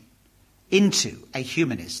education into a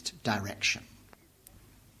humanist direction.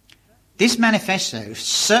 This manifesto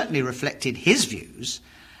certainly reflected his views,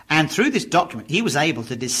 and through this document he was able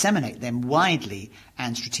to disseminate them widely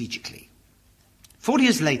and strategically. 40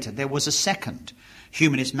 years later, there was a second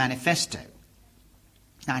Humanist Manifesto,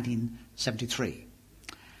 1973.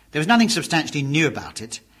 There was nothing substantially new about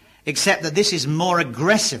it, except that this is more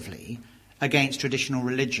aggressively against traditional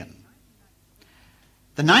religion.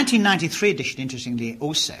 The 1993 edition, interestingly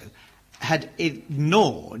also, had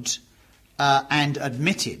ignored and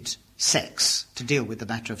admitted sex, to deal with the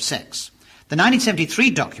matter of sex. The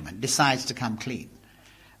 1973 document decides to come clean.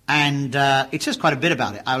 And it says quite a bit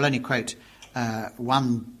about it. I will only quote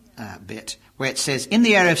one bit, where it says, in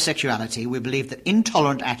the area of sexuality, we believe that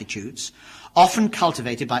intolerant attitudes, often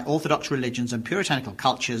cultivated by orthodox religions and puritanical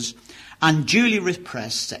cultures, unduly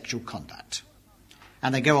repress sexual conduct.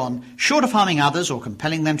 And they go on, short of harming others or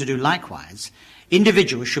compelling them to do likewise,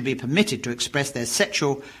 individuals should be permitted to express their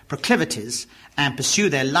sexual proclivities and pursue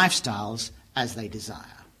their lifestyles as they desire.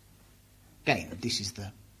 Again, this is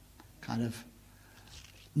the kind of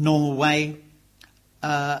normal way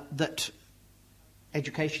that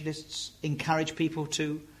educationists encourage people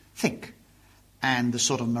to think, and the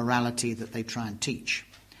sort of morality that they try and teach.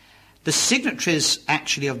 The signatories,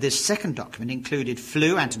 actually, of this second document included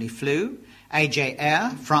Anthony Flew, A.J. Ayer,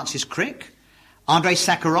 Francis Crick, Andrei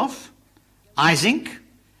Sakharov, Ising,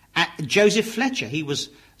 Joseph Fletcher. He was,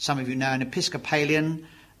 some of you know, an Episcopalian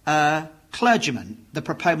clergyman, the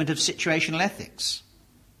proponent of situational ethics,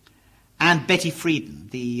 and Betty Friedan,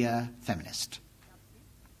 the feminist.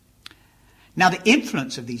 Now, the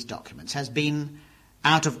influence of these documents has been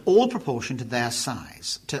out of all proportion to their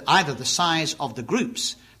size, to either the size of the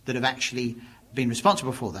groups that have actually been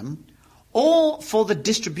responsible for them, or for the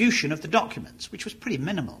distribution of the documents, which was pretty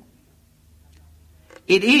minimal.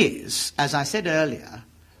 It is, as I said earlier,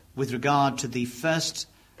 with regard to the first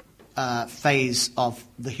phase of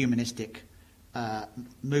the humanistic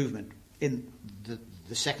movement, in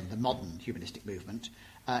the second, the modern humanistic movement,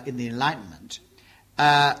 in the Enlightenment,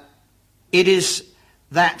 it is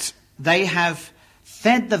that they have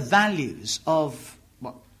fed the values of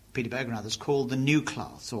what Peter Berger and others call the new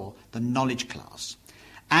class, or the knowledge class.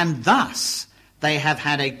 And thus, they have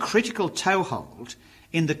had a critical toehold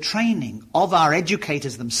in the training of our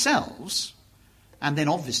educators themselves, and then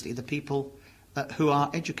obviously the people who are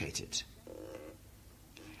educated.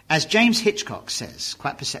 As James Hitchcock says,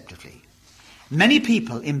 quite perceptively, many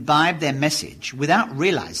people imbibe their message without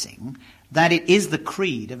realizing that it is the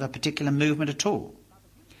creed of a particular movement at all.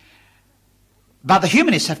 But the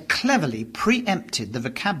humanists have cleverly preempted the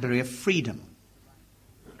vocabulary of freedom.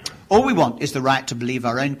 All we want is the right to believe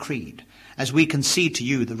our own creed, as we concede to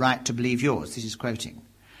you the right to believe yours. This is quoting.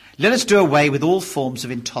 Let us do away with all forms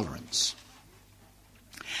of intolerance.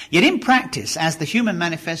 Yet in practice, as the Human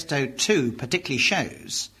Manifesto 2 particularly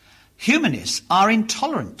shows, humanists are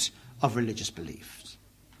intolerant of religious beliefs.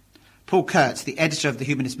 Paul Kurtz, the editor of the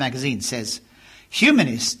Humanist magazine, says,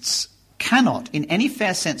 humanists cannot, in any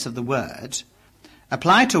fair sense of the word,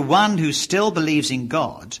 apply to one who still believes in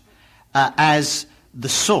God as the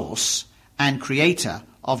source and creator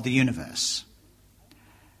of the universe.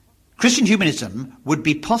 Christian humanism would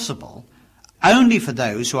be possible only for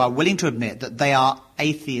those who are willing to admit that they are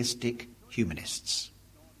atheistic humanists.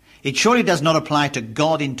 It surely does not apply to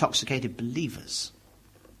God-intoxicated believers.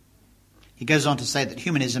 He goes on to say that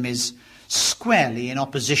humanism is squarely in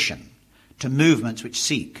opposition to movements which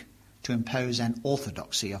seek to impose an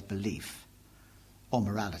orthodoxy of belief or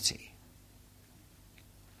morality.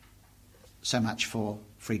 So much for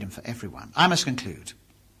freedom for everyone. I must conclude.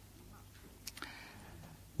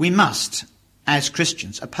 We must, as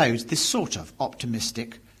Christians, oppose this sort of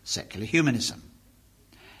optimistic secular humanism.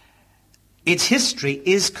 Its history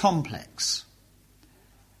is complex.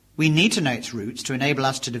 We need to know its roots to enable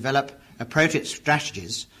us to develop appropriate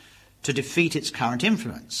strategies to defeat its current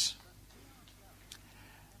influence.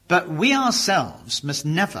 But we ourselves must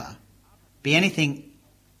never be anything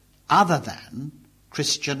other than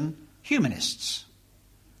Christian humanists.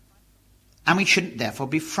 And we shouldn't therefore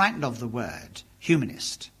be frightened of the word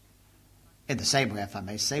humanist. In the same way, if I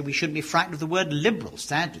may say, we shouldn't be frightened of the word liberal.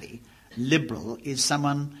 Sadly, liberal is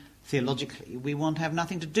someone theologically we want to have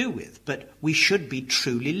nothing to do with, but we should be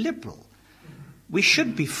truly liberal. We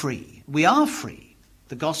should be free. We are free.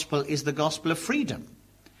 The gospel is the gospel of freedom.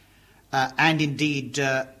 And indeed,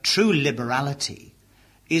 true liberality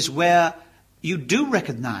is where you do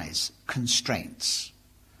recognize constraints.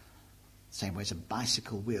 Same way as a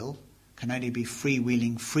bicycle wheel can only be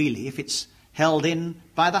freewheeling freely if it's held in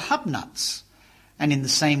by the hub nuts. And in the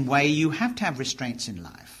same way, you have to have restraints in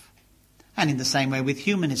life. And in the same way with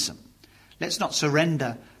humanism. Let's not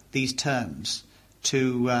surrender these terms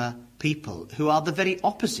to people who are the very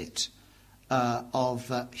opposite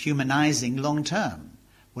of humanizing long term.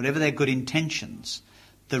 Whatever their good intentions,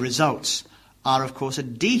 the results are, of course, a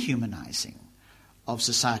dehumanizing of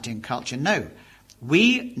society and culture. No,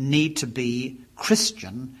 We need to be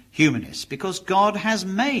Christian humanists because God has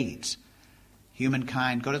made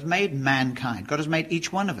humankind, God has made mankind, God has made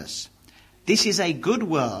each one of us. This is a good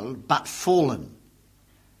world, but fallen.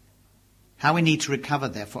 How we need to recover,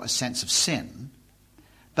 therefore, a sense of sin.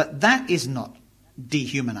 But that is not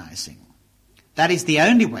dehumanizing. That is the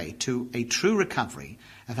only way to a true recovery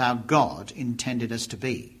of how God intended us to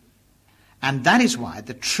be. And that is why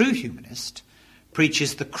the true humanist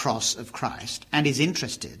preaches the cross of Christ and is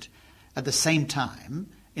interested at the same time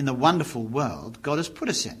in the wonderful world God has put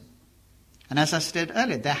us in. And as I said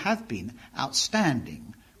earlier, there have been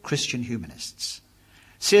outstanding Christian humanists.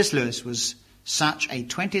 C.S. Lewis was such a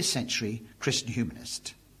 20th century Christian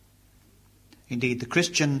humanist. Indeed, the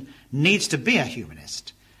Christian needs to be a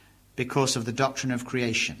humanist because of the doctrine of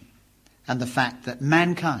creation and the fact that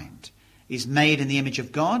mankind is made in the image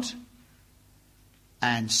of God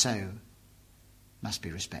and so must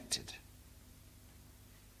be respected.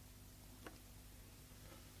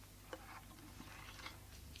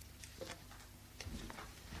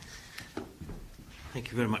 Thank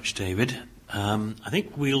you very much, David. I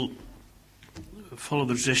think we'll follow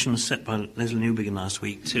the tradition set by Leslie Newbigin last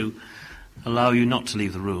week to allow you not to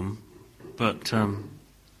leave the room, but to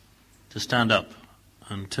stand up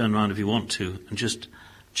and turn around if you want to and just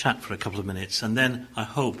chat for a couple of minutes. And then I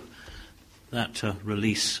hope that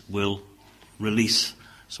release will release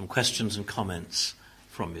some questions and comments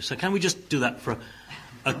from you. So can we just do that for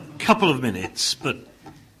a couple of minutes, but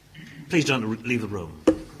please don't leave the room.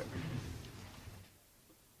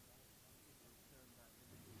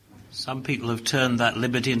 Some people have turned that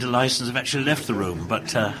liberty into license and have actually left the room,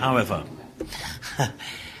 but however.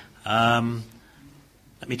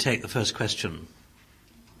 Let me take the first question.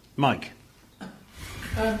 Mike.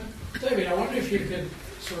 David, I wonder if you could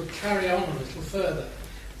sort of carry on a little further.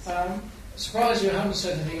 Surprised you haven't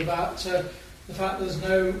said anything about the fact there's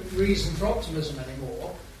no reason for optimism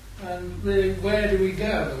anymore, and really where do we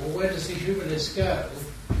go, or where does the humanist go,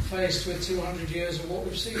 faced with 200 years of what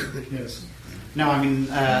we've seen? Yes. No, I mean,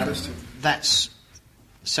 that's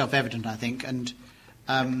self-evident, I think, and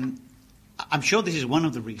I'm sure this is one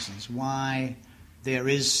of the reasons why there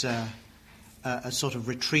is a sort of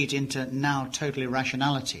retreat into now total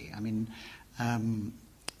irrationality. I mean,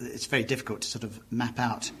 it's very difficult to sort of map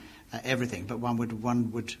out everything, but one would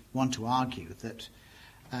want to argue that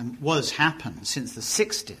what has happened since the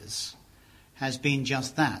 60s has been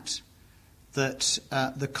just that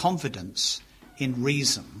the confidence in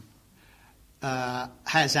reason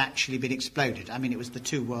has actually been exploded. I mean, it was the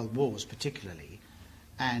two world wars particularly.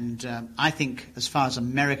 And I think as far as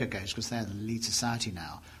America goes, because they're the lead society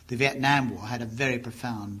now, the Vietnam War had a very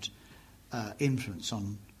profound influence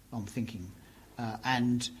on thinking.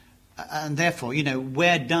 And therefore, you know,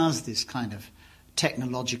 where does this kind of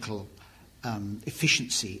technological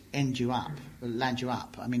efficiency land you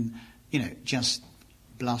up? I mean, you know, just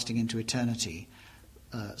blasting into eternity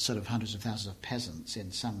sort of hundreds of thousands of peasants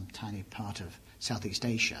in some tiny part of Southeast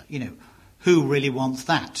Asia. You know, who really wants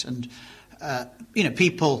that? And, you know,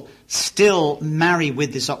 people still marry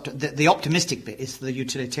with this, the optimistic bit is the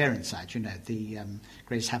utilitarian side, you know, the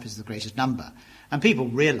greatest happiness is the greatest number. And people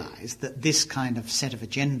realise that this kind of set of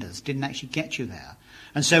agendas didn't actually get you there.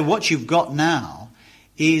 And so what you've got now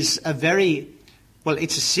is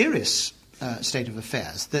it's a serious state of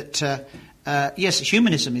affairs that, yes,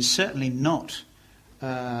 humanism is certainly not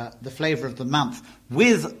the flavour of the month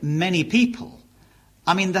with many people.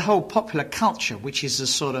 I mean, the whole popular culture, which is a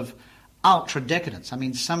sort of ultra-decadence. I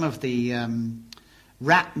mean, some of the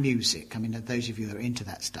rap music, I mean, those of you that are into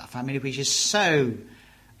that stuff, I mean, which is so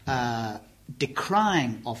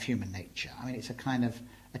decrying of human nature. I mean, it's a kind of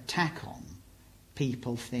attack on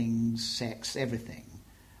people, things, sex, everything.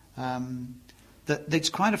 That's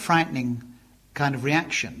quite a frightening kind of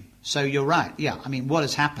reaction. So you're right, yeah, I mean, what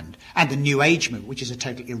has happened? And the New Age movement, which is a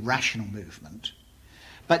totally irrational movement.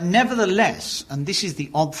 But nevertheless, and this is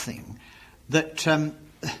the odd thing, that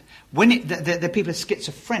the people are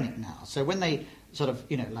schizophrenic now. So when they sort of,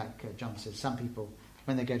 you know, like John says, some people,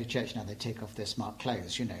 when they go to church now, they take off their smart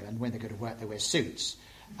clothes, you know, and when they go to work, they wear suits.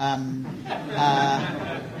 Some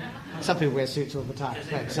people wear suits all the time.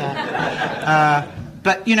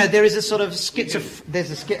 But you know, there is a sort of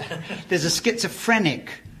there's a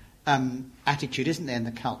schizophrenic attitude, isn't there, in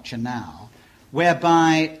the culture now,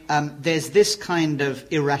 whereby there's this kind of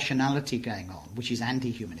irrationality going on, which is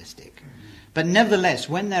anti-humanistic. But nevertheless,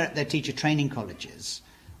 when they're at their teacher training colleges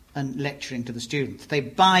and lecturing to the students, they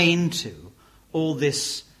buy into all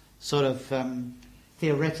this sort of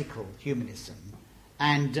theoretical humanism.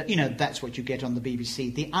 And, you know, that's what you get on the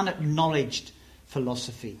BBC. The unacknowledged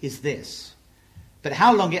philosophy is this, But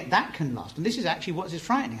how long yet that can last? And this is actually what is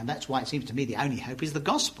frightening, and that's why it seems to me the only hope is the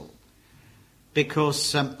gospel.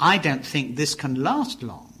 Because I don't think this can last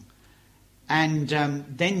long. And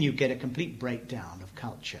then you get a complete breakdown of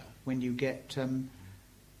culture when you get,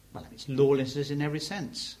 it's lawlessness in every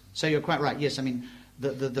sense. So you're quite right. Yes, I mean,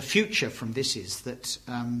 the future from this is that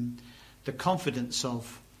the confidence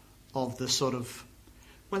of the sort of,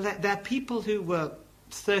 there are people who were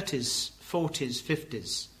 30s, 40s,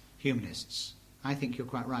 50s humanists. I think you're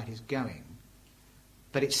quite right, is going.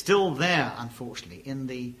 But it's still there,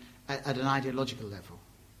 unfortunately, at an ideological level.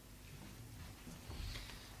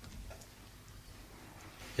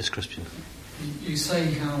 Yes, Christian. You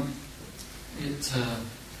say how it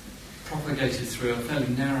propagated through a fairly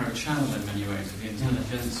narrow channel in many ways of the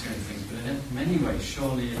intelligentsia and things, but in many ways,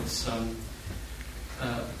 surely its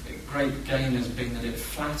great gain has been that it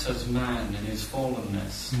flatters man in his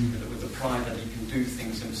fallenness, with the pride that he can do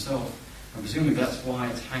things himself. And presumably that's why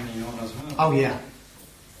it's hanging on as well. Oh, yeah.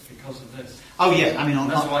 Because of this. Oh, yeah. I mean,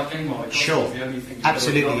 that's why it came on. Sure. The only thing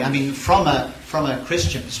absolutely. I mean, from a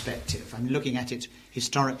Christian perspective, I'm looking at it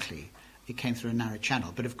historically, it came through a narrow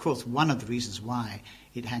channel. But of course, one of the reasons why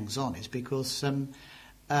it hangs on is because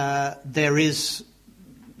there is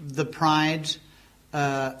the pride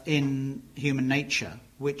in human nature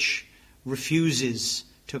which refuses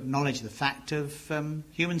to acknowledge the fact of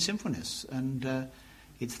human sinfulness. And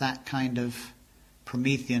it's that kind of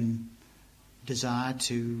Promethean desire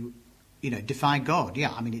to, defy God.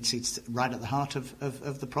 Yeah, I mean, it's right at the heart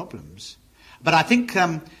of the problems. But I think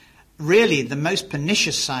really the most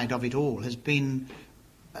pernicious side of it all has been,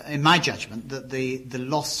 in my judgment, that the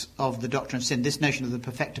loss of the doctrine of sin, this notion of the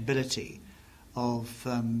perfectibility of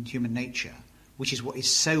human nature, which is what is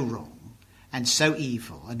so wrong and so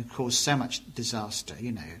evil and caused so much disaster,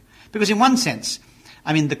 Because in one sense,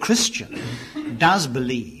 I mean, the Christian does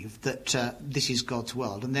believe that this is God's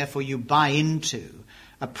world, and therefore you buy into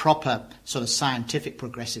a proper sort of scientific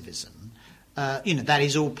progressivism. That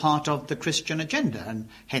is all part of the Christian agenda, and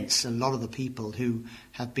hence a lot of the people who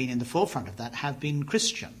have been in the forefront of that have been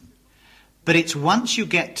Christian. But it's once you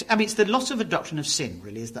get, it's the loss of a doctrine of sin,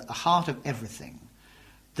 really, is at the heart of everything.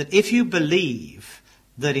 That if you believe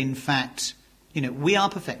that, in fact, we are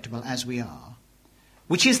perfectible as we are,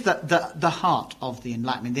 which is the heart of the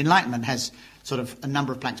Enlightenment. The Enlightenment has sort of a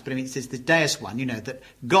number of planks, but it's the Deus one, that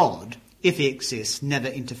God, if he exists, never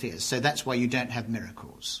interferes. So that's why you don't have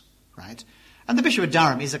miracles, right? And the Bishop of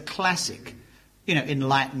Durham is a classic,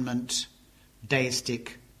 Enlightenment,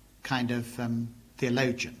 deistic kind of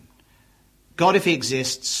theologian. God, if he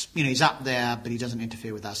exists, he's up there, but he doesn't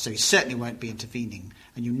interfere with us, so he certainly won't be intervening,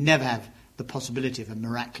 and you never have the possibility of a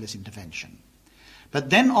miraculous intervention. But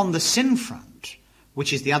then on the sin front,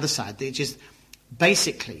 which is the other side, which is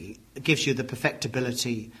basically gives you the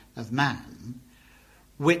perfectibility of man,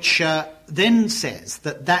 which then says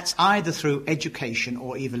that that's either through education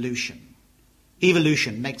or evolution.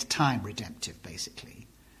 Evolution makes time redemptive, basically.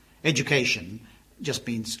 Education just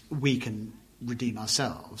means we can redeem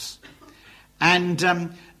ourselves. And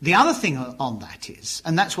the other thing on that is,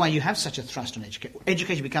 and that's why you have such a thrust on education,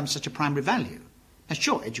 education becomes such a primary value. Now,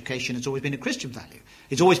 sure, education has always been a Christian value.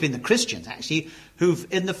 It's always been the Christians, actually, who've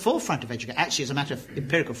in the forefront of education, actually as a matter of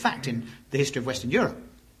empirical fact in the history of Western Europe.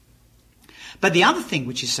 But the other thing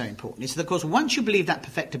which is so important is that, of course, once you believe that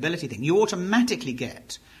perfectibility thing, you automatically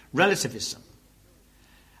get relativism,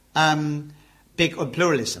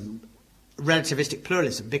 pluralism, relativistic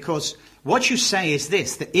pluralism, because what you say is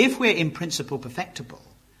this, that if we're in principle perfectible,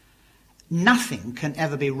 nothing can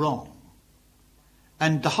ever be wrong.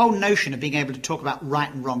 And the whole notion of being able to talk about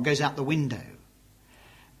right and wrong goes out the window.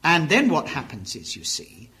 And then what happens is, you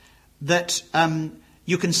see, that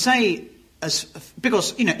you can say,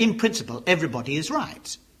 because, in principle, everybody is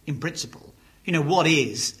right. In principle. What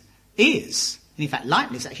is. And in fact,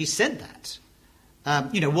 Leibniz actually said that.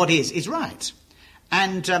 What is right.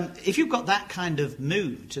 And if you've got that kind of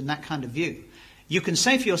mood and that kind of view, you can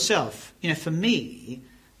say for yourself, for me,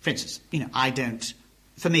 for instance,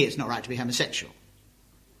 for me it's not right to be homosexual.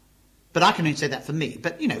 But I can only say that for me.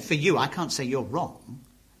 But, for you, I can't say you're wrong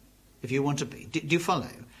if you want to be. Do you follow?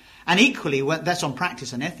 And equally, that's on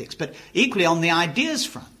practice and ethics, but equally on the ideas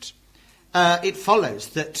front, it follows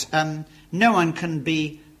that no one can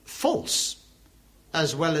be false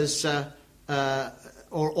as well as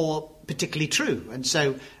or particularly true. And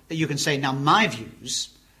so you can say, now my views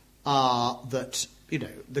are that,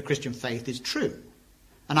 the Christian faith is true.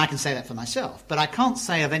 And I can say that for myself. But I can't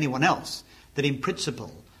say of anyone else that in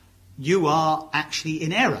principle you are actually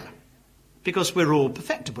in error, because we're all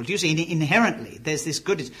perfectible. Do you see, inherently there's this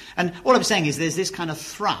goodness. And all I'm saying is there's this kind of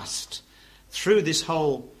thrust through this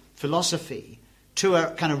whole philosophy to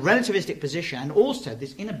a kind of relativistic position, and also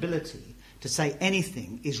this inability to say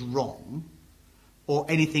anything is wrong or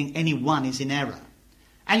anyone is in error.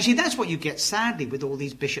 And you see, that's what you get, sadly, with all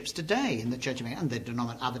these bishops today in the Church of England and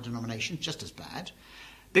the other denominations, just as bad.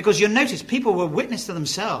 Because you'll notice people will witness to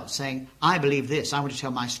themselves saying, I believe this, I want to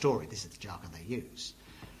tell my story. This is the jargon they use.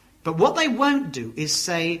 But what they won't do is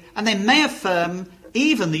say, and they may affirm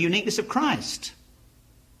even the uniqueness of Christ,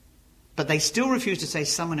 but they still refuse to say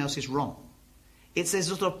someone else is wrong. It's this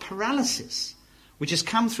sort of paralysis which has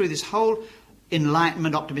come through this whole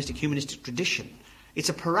Enlightenment, optimistic, humanistic tradition. It's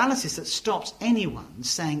a paralysis that stops anyone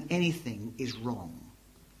saying anything is wrong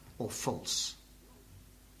or false.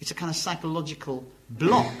 It's a kind of psychological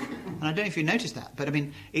block. And I don't know if you noticed that, but I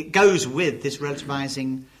mean, it goes with this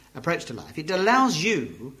relativizing approach to life. It allows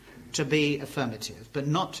you to be affirmative, but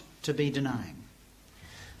not to be denying.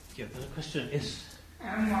 Yeah, the question is...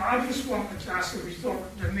 I just wanted to ask if we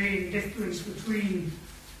thought the main difference between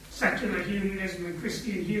secular humanism and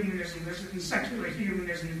Christian humanism is that in secular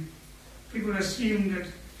humanism, people assume that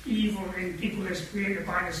evil in people is created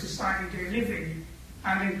by the society they live in,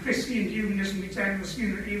 and in Christian humanism we tend to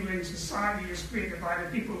assume that evil in society is created by the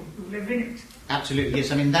people who live in it. Absolutely,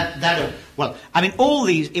 yes. I mean, all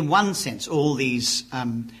these, in one sense, all these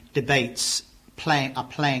debates are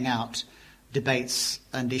playing out debates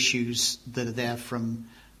and issues that are there from,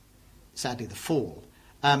 sadly, the fall.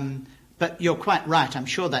 But you're quite right. I'm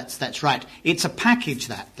sure that's right. It's a package,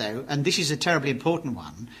 that, though, and this is a terribly important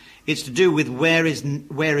one. It's to do with where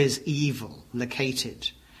is evil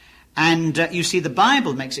located. And you see, the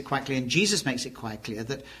Bible makes it quite clear, and Jesus makes it quite clear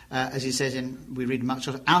that, as he says, we read much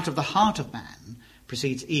of, out of the heart of man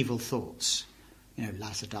proceeds evil thoughts. You know,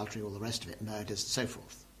 lust, adultery, all the rest of it, murders, and so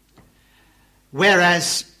forth.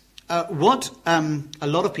 Whereas what a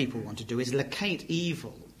lot of people want to do is locate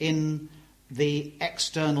evil in the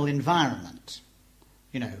external environment.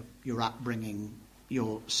 You know, your upbringing,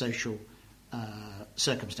 your social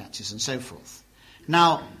circumstances, and so forth.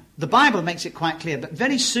 Now, the Bible makes it quite clear, but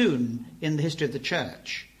very soon in the history of the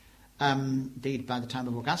church, indeed by the time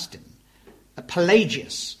of Augustine,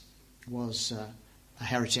 Pelagius was a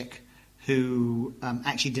heretic who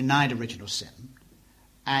actually denied original sin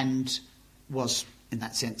and was, in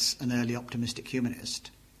that sense, an early optimistic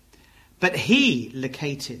humanist. But he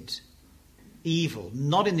located evil,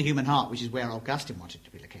 not in the human heart, which is where Augustine wanted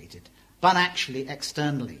to be located, but actually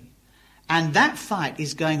externally. And that fight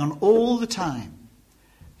is going on all the time.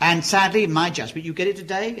 And sadly, in my judgment, you get it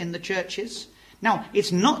today in the churches. Now,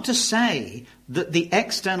 it's not to say that the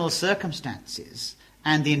external circumstances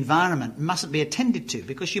and the environment mustn't be attended to,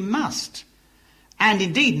 because you must. And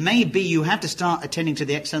indeed, maybe you have to start attending to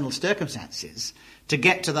the external circumstances to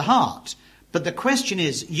get to the heart. But the question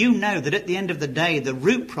is, you know that at the end of the day, the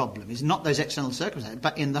root problem is not those external circumstances,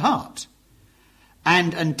 but in the heart.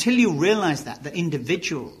 And until you realise that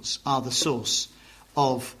individuals are the source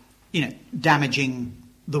of, damaging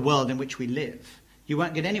the world in which we live, you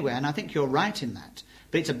won't get anywhere. And I think you're right in that.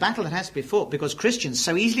 But it's a battle that has to be fought, because Christians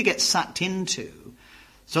so easily get sucked into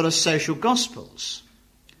sort of social gospels,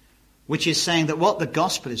 which is saying that what the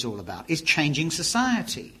gospel is all about is changing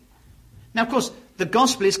society. Now, of course, the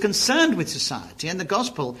gospel is concerned with society, and the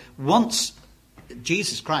gospel wants,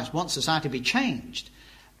 Jesus Christ wants society to be changed.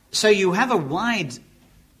 So you have a wide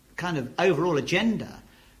kind of overall agenda,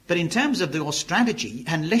 but in terms of your strategy,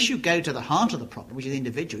 unless you go to the heart of the problem, which is the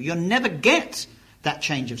individual, you'll never get that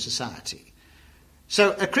change of society.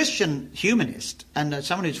 So a Christian humanist and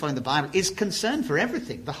someone who's following the Bible is concerned for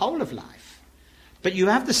everything, the whole of life. But you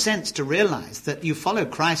have the sense to realise that you follow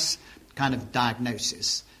Christ's kind of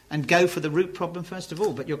diagnosis and go for the root problem first of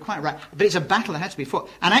all. But you're quite right. But it's a battle that has to be fought.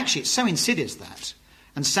 And actually, it's so insidious that.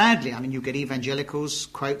 And sadly, you get evangelicals,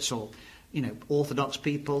 quotes, or, orthodox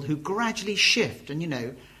people who gradually shift.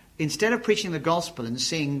 And, instead of preaching the gospel and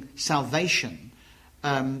seeing salvation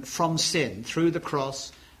from sin through the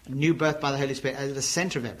cross, new birth by the Holy Spirit as the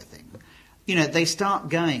centre of everything, they start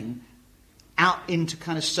going out into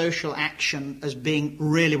kind of social action as being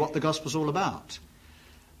really what the gospel's all about,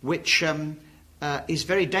 which is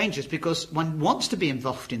very dangerous, because one wants to be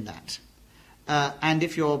involved in that. And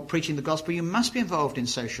if you're preaching the gospel, you must be involved in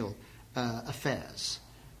social affairs.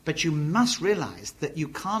 But you must realise that you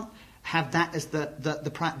can't have that as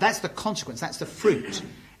that's the consequence, that's the fruit.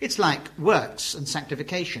 It's like works and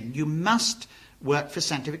sanctification. You must work for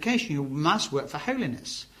sanctification. You must work for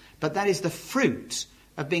holiness. But that is the fruit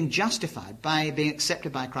of being justified by being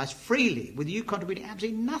accepted by Christ freely, with you contributing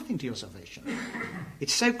absolutely nothing to your salvation.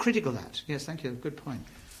 It's so critical that. Yes, thank you. Good point.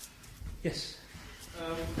 Yes.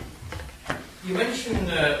 You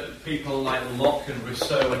mentioned people like Locke and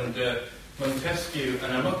Rousseau and Montesquieu,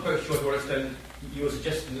 and I'm not quite sure to what extent you were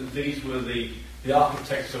suggesting that these were the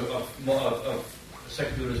architects of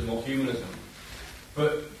secularism or humanism.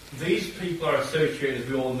 But these people are associated, as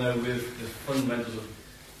we all know, with the fundamentals of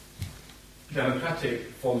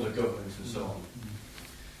democratic forms of government and so on.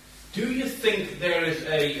 Do you think there is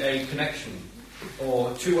a connection,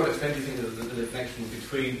 or to what extent do you think there's a connection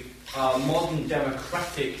between our modern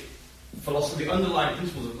democratic philosophy, the underlying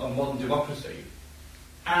principles of modern democracy,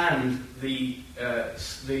 and the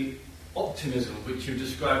optimism which you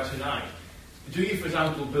described tonight? Do you, for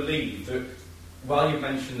example, believe that, while you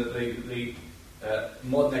mentioned that the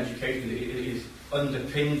modern education is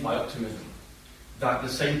underpinned by optimism, that the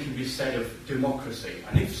same can be said of democracy?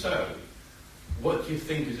 And if so, what do you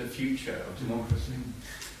think is the future of democracy?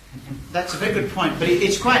 That's a very good point, but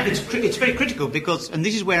it's very critical because, and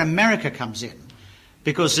this is where America comes in,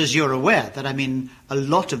 because as you're aware, that a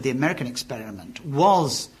lot of the American experiment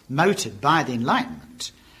was motored by the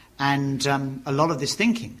Enlightenment and a lot of this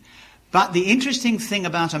thinking. But the interesting thing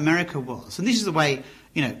about America was, and this is the way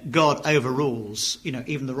God overrules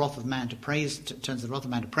even the wrath of man turns the wrath of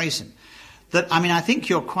man to praise him. That I think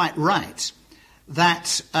you're quite right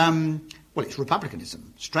that it's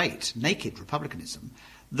republicanism, straight, naked republicanism.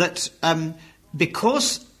 That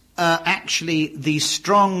because actually the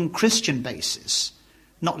strong Christian basis,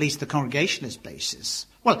 not least the Congregationalist basis,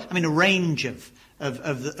 a range of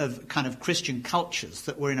kind of Christian cultures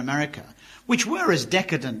that were in America, which were as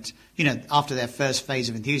decadent, after their first phase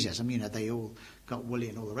of enthusiasm, they all got woolly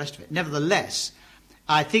and all the rest of it. Nevertheless,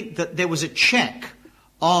 I think that there was a check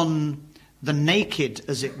on the naked,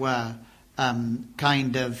 as it were,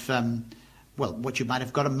 what you might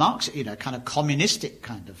have got a Marxist, kind of communistic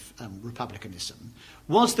kind of republicanism,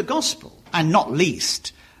 was the gospel, and not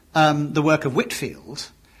least the work of Whitefield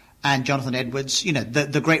and Jonathan Edwards,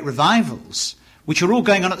 the great revivals, which are all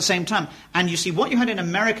going on at the same time. And you see, what you had in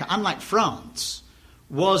America, unlike France,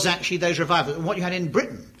 was actually those revivals. And what you had in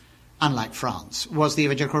Britain, unlike France, was the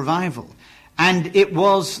evangelical revival. And it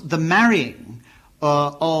was the marrying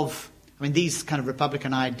of these kind of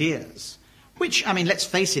Republican ideas, which, let's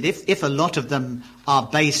face it, if a lot of them are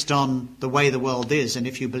based on the way the world is, and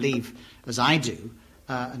if you believe, as I do,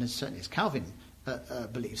 and as certainly as Calvin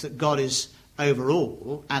believes, that God is over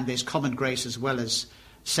all, and there's common grace as well as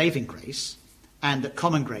saving grace, and that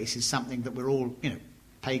common grace is something that we're all,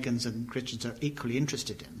 pagans and Christians are equally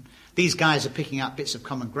interested in. These guys are picking up bits of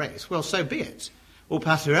common grace. Well, so be it. All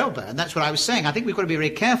pass through elbow. And that's what I was saying. I think we've got to be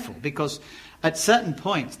very careful, because at certain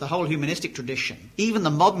points, the whole humanistic tradition, even the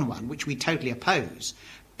modern one, which we totally oppose,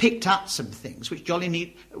 picked up some things which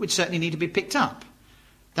would certainly need to be picked up.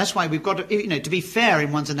 That's why we've got to be fair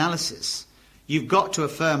in one's analysis. You've got to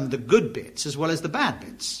affirm the good bits as well as the bad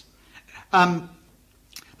bits.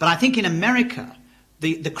 But I think in America,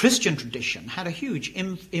 the Christian tradition had a huge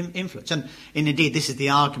influence. And indeed, this is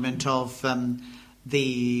the argument of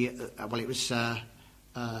it was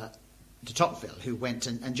de Tocqueville, who went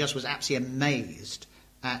and just was absolutely amazed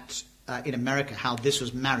at, in America, how this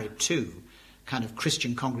was married to kind of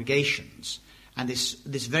Christian congregations, and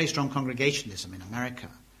this very strong congregationalism in America,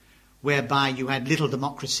 whereby you had little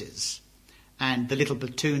democracies and the little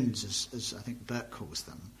platoons, as I think Burke calls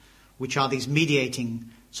them, which are these mediating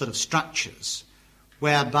sort of structures,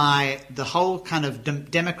 whereby the whole kind of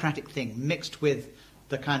democratic thing mixed with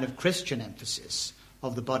the kind of Christian emphasis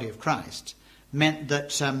of the body of Christ meant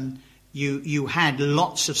that you had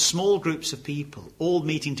lots of small groups of people all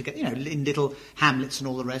meeting together, in little hamlets and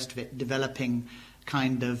all the rest of it, developing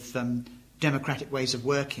kind of democratic ways of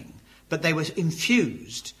working. But they were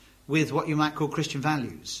infused with what you might call Christian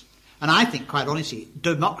values. And I think, quite honestly,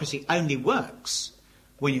 democracy only works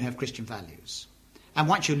when you have Christian values. And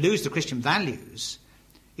once you lose the Christian values,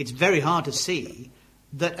 it's very hard to see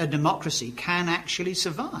that a democracy can actually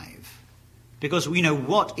survive. Because we know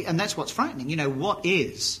what, and that's what's frightening, what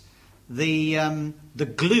is the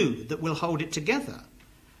glue that will hold it together.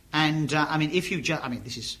 And, if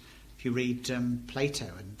you read Plato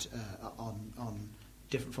and on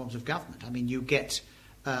different forms of government, you get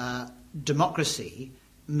democracy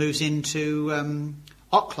moves into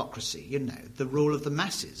ochlocracy, the rule of the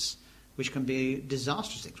masses, which can be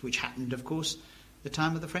disastrous things, which happened, of course, the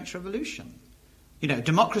time of the French Revolution.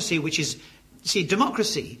 Democracy,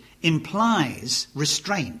 democracy implies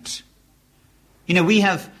restraint. We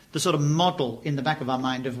have the sort of model in the back of our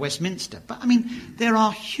mind of Westminster, but there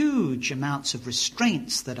are huge amounts of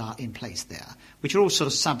restraints that are in place there, which are all sort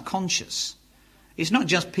of subconscious. It's not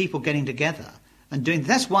just people getting together and doing.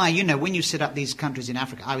 That's why, when you set up these countries in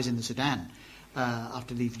Africa, I was in the Sudan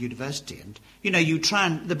after leaving university, and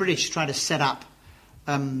the British try to set up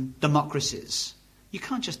democracies. You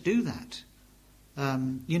can't just do that,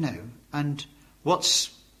 and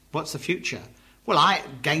what's the future? Well,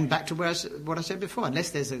 going back to what I said before, unless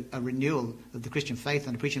there's a renewal of the Christian faith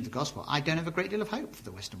and the preaching of the gospel, I don't have a great deal of hope for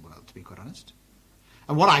the Western world, to be quite honest.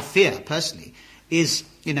 And what I fear, personally, is,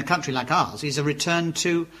 in a country like ours, is a return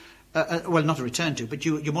to, well, not a return to, but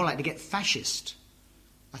you're more likely to get fascist.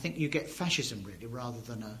 I think you get fascism, really, rather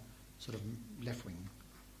than a sort of left-wing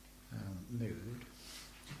mood.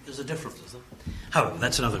 There's a difference, is there? However,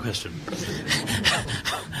 that's another question.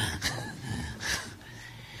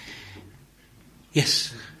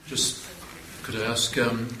 Yes. Just could I ask,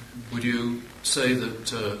 would you say that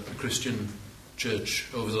the Christian Church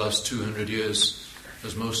over the last 200 years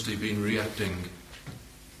has mostly been reacting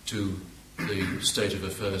to the state of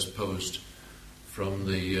affairs posed from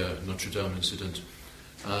the Notre Dame incident?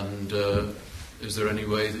 And is there any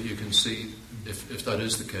way that you can see, if that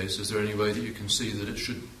is the case, is there any way that you can see that it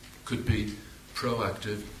could be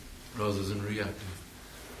proactive rather than reactive?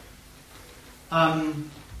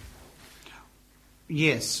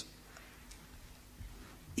 Yes.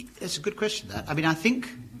 That's a good question, that. I mean, I think,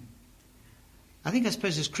 I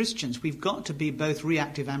suppose, as Christians, we've got to be both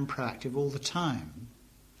reactive and proactive all the time.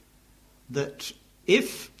 That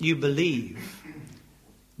if you believe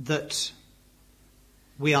that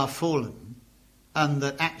we are fallen and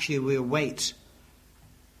that actually we await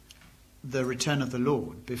the return of the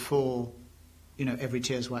Lord before, every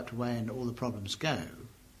tear's wiped away and all the problems go,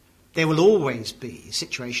 there will always be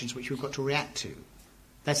situations which we've got to react to.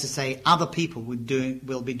 That's to say, other people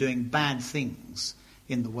will be doing bad things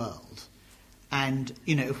in the world. And,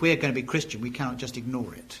 if we're going to be Christian, we cannot just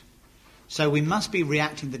ignore it. So we must be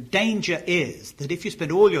reacting. The danger is that if you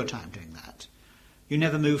spend all your time doing that, you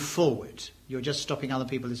never move forward. You're just stopping other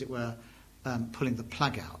people, as it were, pulling the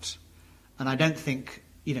plug out. And I don't think,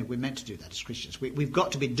 we're meant to do that as Christians. We've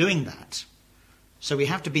got to be doing that. So we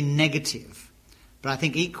have to be negative. But I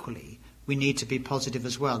think equally, we need to be positive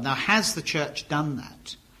as well. Now, has the church done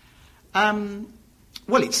that?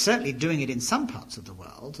 Well, it's certainly doing it in some parts of the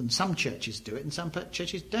world, and some churches do it and some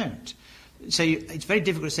churches don't. So it's very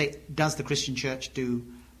difficult to say, does the Christian church do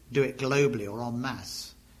it globally or en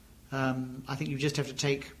masse? I think you just have to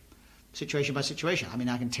take situation by situation. I mean,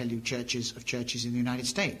 I can tell you churches in the United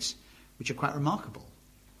States, which are quite remarkable.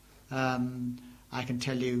 I can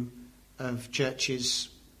tell you of churches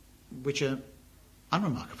which are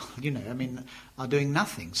unremarkable, are doing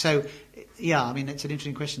nothing. So, yeah, it's an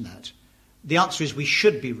interesting question, that. The answer is we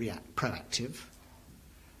should be proactive.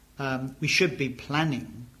 We should be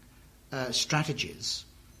planning strategies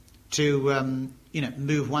to,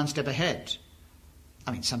 move one step ahead.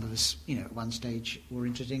 Some of us, at one stage were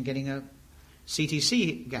interested in getting a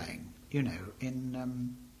CTC going,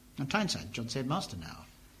 in Tyneside, John Said Master now.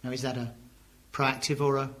 Now, is that a proactive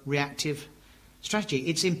or a reactive strategy?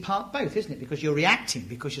 It's in part both, isn't it? Because you're reacting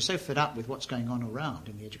because you're so fed up with what's going on around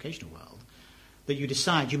in the educational world that you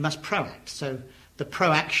decide you must proact. So the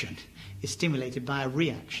proaction is stimulated by a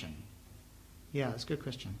reaction. Yeah, that's a good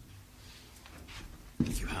question.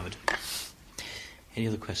 Thank you, Howard. Any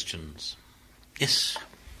other questions? Yes?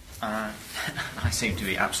 I seem to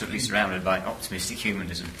be absolutely surrounded by optimistic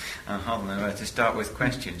humanism. I hardly know where to start with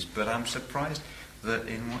questions, but I'm surprised that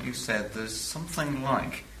in what you said there's something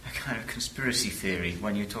like a kind of conspiracy theory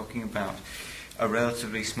when you're talking about a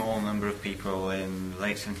relatively small number of people in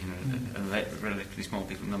late 1700s, relatively small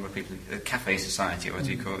number of people, a cafe society, or what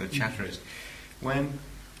do you call it, the chatterers, when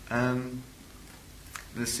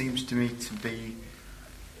there seems to me to be,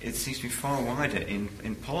 it seems to be far wider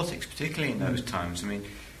in politics, particularly in those times.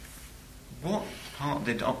 What part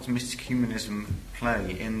did optimistic humanism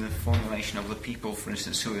play in the formulation of the people, for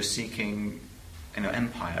instance, who are seeking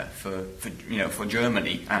empire for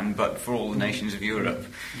Germany, but for all the nations of Europe?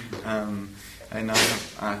 And I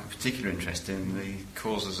have a particular interest in the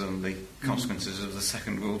causes and the consequences of the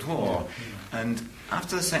Second World War. And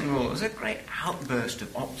after the Second World War, there was a great outburst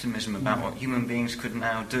of optimism about what human beings could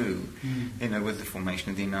now do, with the formation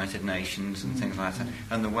of the United Nations and things like that,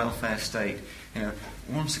 and the welfare state.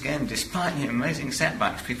 Once again, despite the amazing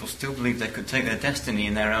setbacks, people still believed they could take their destiny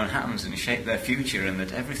in their own hands and shape their future, and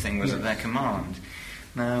that everything was at their command.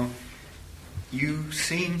 Now, you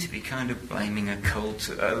seem to be kind of blaming a cult,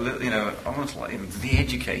 almost like the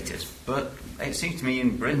educators. But it seems to me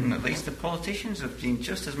in Britain, at least, the politicians have been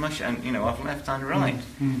just as much, and of left and right.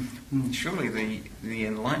 Surely the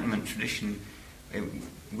Enlightenment tradition,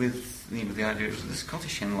 with the idea of the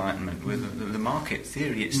Scottish Enlightenment, with the market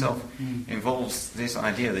theory itself, involves this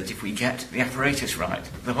idea that if we get the apparatus right,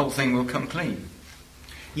 the whole thing will come clean.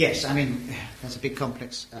 Yes, that's a big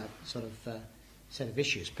complex set of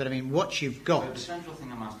issues. But what you've got... The central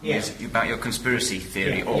thing I'm asking is about your conspiracy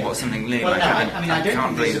theory, or something like I I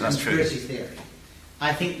can't believe that's true. Conspiracy theory.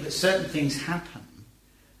 I think that certain things happen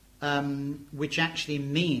which actually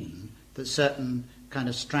mean that certain kind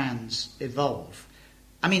of strands evolve.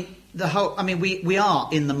 I mean, we are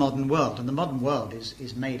in the modern world, and the modern world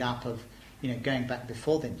is made up of, going back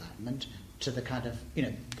before the Enlightenment to the kind of,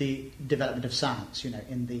 the development of science,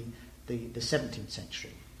 in the 17th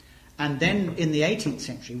century. And then in the 18th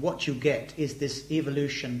century, what you get is this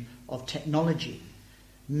evolution of technology,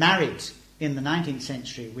 married in the 19th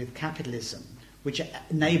century with capitalism, which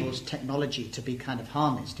enables technology to be kind of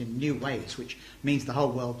harnessed in new ways, which means the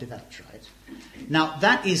whole world develops, right? Now,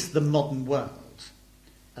 that is the modern world,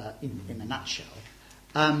 in a nutshell.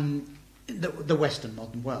 The Western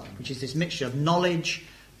modern world, which is this mixture of knowledge,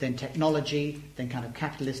 then technology, then kind of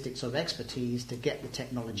capitalistic sort of expertise to get the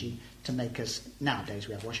technology to make us... Nowadays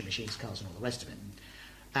we have washing machines, cars and all the rest of it.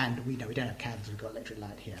 And we don't have candles, we've got electric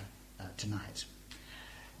light here tonight.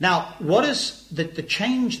 Now, what is the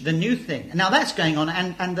change, the new thing? Now that's going on,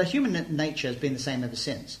 and the human nature has been the same ever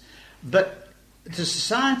since. But the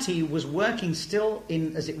society was working still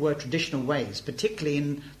in, as it were, traditional ways, particularly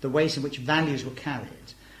in the ways in which values were carried.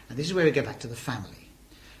 And this is where we go back to the family.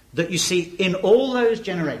 That you see in all those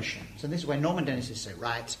generations, and this is where Norman Dennis is so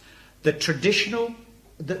right, the traditional,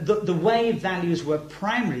 the way values were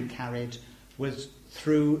primarily carried was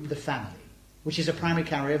through the family, which is a primary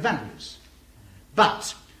carrier of values.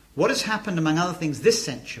 But what has happened, among other things, this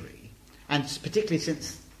century, and particularly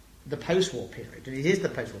since the post-war period, and it is the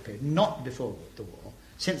post-war period, not before the war,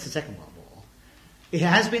 since the Second World War, it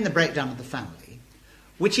has been the breakdown of the family,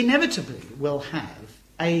 which inevitably will have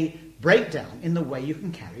a breakdown in the way you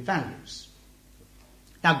can carry values.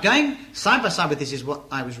 Now, going side by side with this is what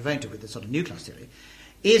I was referring to with the sort of new class theory,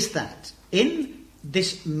 is that in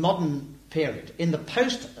this modern period, in the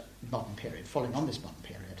post-modern period, following on this modern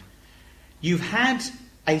period, you've had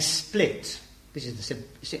a split, this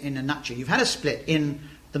is in a nutshell, you've had a split in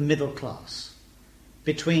the middle class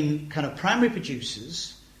between kind of primary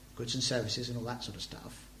producers, goods and services and all that sort of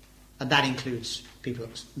stuff, and that includes people,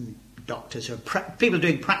 doctors, who are people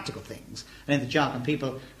doing practical things, and in the jargon,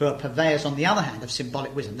 people who are purveyors, on the other hand, of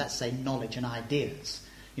symbolic wisdom, let's say knowledge and ideas,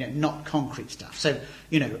 not concrete stuff. So,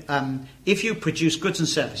 if you produce goods and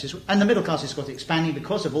services, and the middle class is, of course, expanding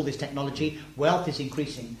because of all this technology, wealth is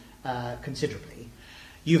increasing considerably,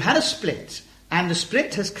 you've had a split, and the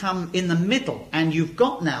split has come in the middle, and you've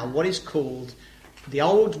got now what is called the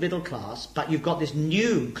old middle class, but you've got this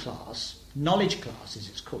new class, knowledge class as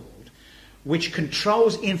it's called, which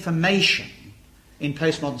controls information in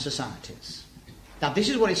postmodern societies. Now, this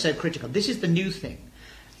is what is so critical. This is the new thing.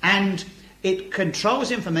 And it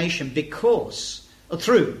controls information because,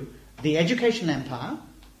 through the educational empire,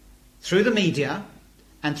 through the media,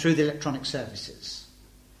 and through the electronic services.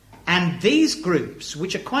 And these groups,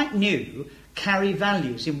 which are quite new, carry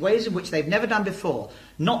values in ways in which they've never done before,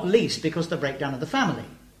 not least because of the breakdown of the family.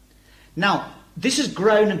 Now, this has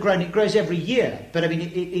grown and grown. It grows every year. But, I mean,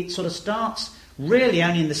 it sort of starts really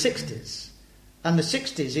only in the 60s. And the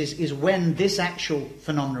 60s is when this actual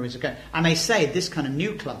phenomena is occurring. I may say this kind of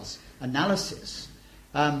new class analysis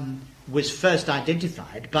was first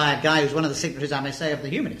identified by a guy who's one of the signatories, I may say, of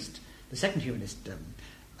the second humanist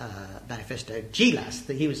manifesto, Gilas,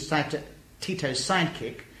 that he was Tito's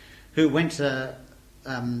sidekick, who went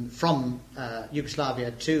from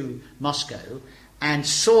Yugoslavia to Moscow and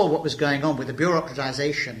saw what was going on with the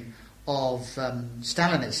bureaucratization of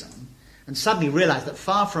Stalinism, and suddenly realized that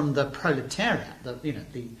far from the proletariat,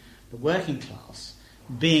 the working class,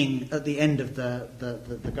 being at the end of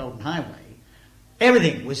the Golden Highway,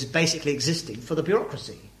 everything was basically existing for the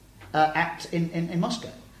bureaucracy in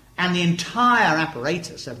Moscow. And the entire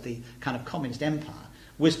apparatus of the kind of communist empire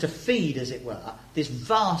was to feed, as it were, this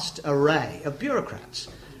vast array of bureaucrats.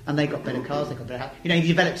 And they got better cars, they got better... he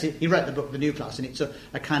developed it, he wrote the book, The New Class, and it's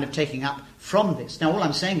a kind of taking up from this. Now, all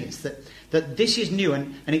I'm saying is that this is new,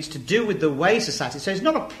 and it's to do with the way society... So it's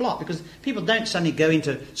not a plot, because people don't suddenly go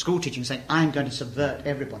into school teaching saying, I'm going to subvert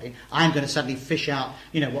everybody, I'm going to suddenly fish out,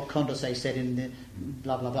 what Condorcet said in the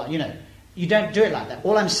blah, blah, blah, You don't do it like that.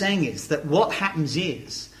 All I'm saying is that what happens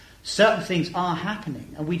is certain things are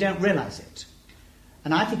happening, and we don't realise it.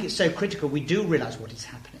 And I think it's so critical we do realise what is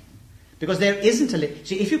happening. Because there isn't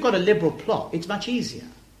see, if you've got a liberal plot, it's much easier.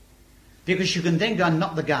 Because you can then go and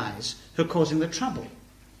knock the guys who are causing the trouble.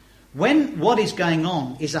 When what is going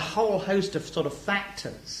on is a whole host of sort of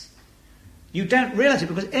factors, you don't realise it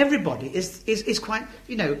because everybody is quite,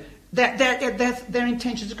 their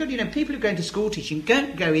intentions are good. People who go into school teaching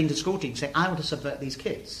don't go into school teaching and say, I want to subvert these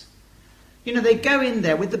kids. They go in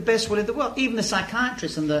there with the best will in the world. Even the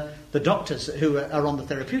psychiatrists and the doctors who are on the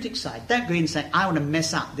therapeutic side don't go in and say, I want to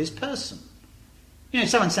mess up this person.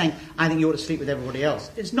 Someone saying, I think you ought to sleep with everybody else.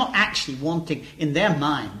 It's not actually wanting, in their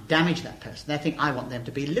mind, damage that person. They think, I want them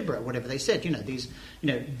to be liberal, whatever they said.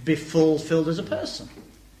 Be fulfilled as a person.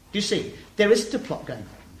 Do you see? There isn't a plot going on.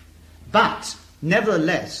 But,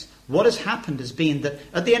 nevertheless, what has happened has been that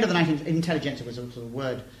at the end of the 19th, intelligentsia was a sort of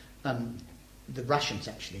word the Russians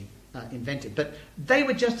actually invented, but they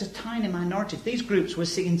were just a tiny minority. These groups were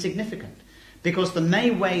insignificant because the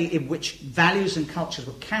main way in which values and cultures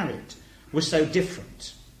were carried were so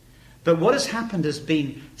different. But what has happened has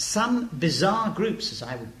been some bizarre groups, as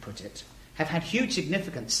I would put it, have had huge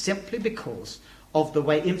significance simply because of the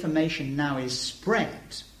way information now is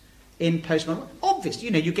spread in postmodern.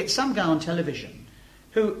 Obviously, you get some guy on television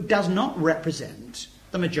who does not represent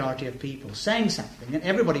the majority of people saying something, and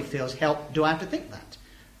everybody feels, help, do I have to think that?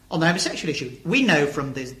 On the homosexual issue, we know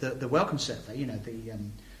from the Wellcome survey, the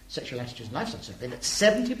Sexual Attitudes and Lifestyle survey, that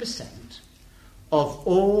 70% of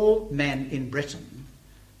all men in Britain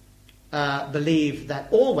believe that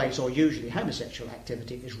always or usually homosexual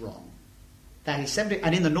activity is wrong. That is 70%.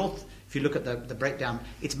 And in the north, if you look at the breakdown,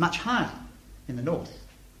 it's much higher in the north,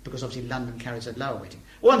 because obviously London carries a lower weighting.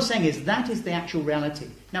 All I'm saying is that is the actual reality.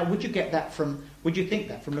 Now, would you think that from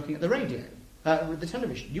looking at the radio, the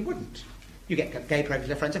television? You wouldn't. You get gay programs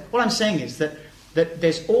left, right, and center. What I'm saying is that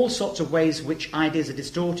there's all sorts of ways which ideas are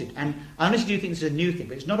distorted, and I honestly do think this is a new thing,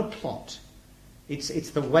 but it's not a plot. It's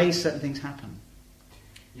the way certain things happen.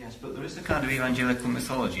 Yes, but there is a kind of evangelical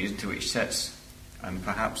mythology, isn't there, which sets,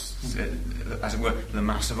 perhaps, as it were, the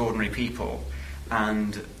mass of ordinary people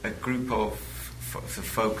and a group of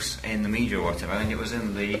folks in the media or whatever. I mean, it was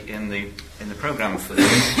in the programme for the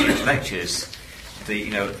lectures.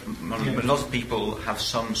 A lot of people have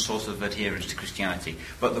some sort of adherence to Christianity,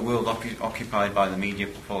 but the world occupied by the media,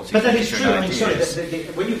 politics. But that is true. I mean,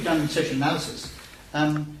 when you've done social analysis,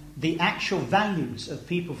 the actual values of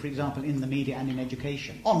people, for example, in the media and in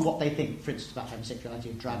education, on what they think, for instance, about homosexuality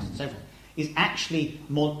and drugs and so forth, is actually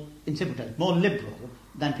more, in simple terms, more liberal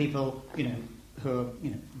than people, who are,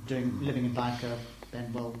 living in Biker,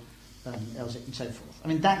 Benwell, Elsick, and so forth. I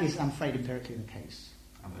mean, that is, I'm afraid, empirically the case.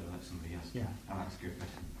 I'm going to let somebody else. Yeah. I'll ask you a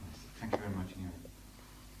question. Thank you very much.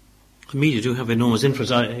 The media do have enormous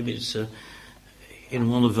influence. It's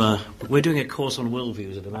in one of we're doing a course on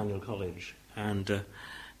worldviews at Emmanuel College, and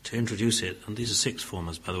to introduce it, and these are sixth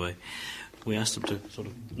formers, by the way, we asked them to sort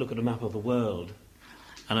of look at a map of the world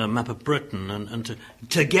and a map of Britain, and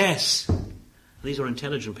to guess. These are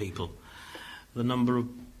intelligent people. The number of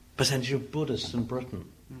percentage of Buddhists in Britain.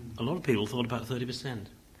 A lot of people thought about 30%.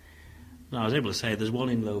 Now, I was able to say there's one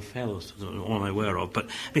in Low Fells, all I'm aware of, but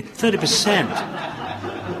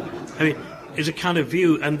 30%. Is a kind of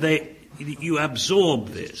view, and you absorb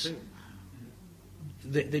this.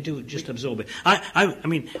 They do just absorb it. I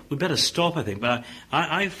mean, we better stop, I think, but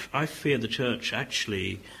I fear the church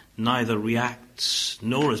actually neither reacts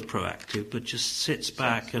nor is proactive, but just sits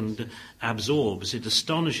back and absorbs. It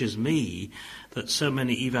astonishes me that so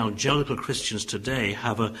many evangelical Christians today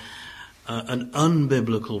have an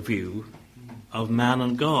unbiblical view of man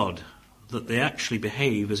and God, that they actually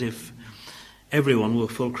behave as if everyone were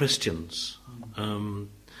full Christians. And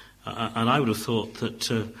I would have thought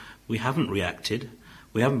that we haven't reacted,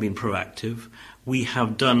 we haven't been proactive, we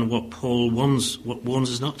have done what Paul warns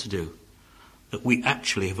us not to do, that we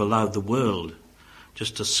actually have allowed the world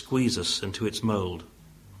just to squeeze us into its mould,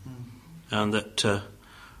 and that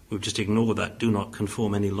we've just ignored that, do not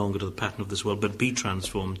conform any longer to the pattern of this world, but be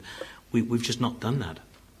transformed. We've just not done that,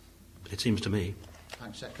 it seems to me. Can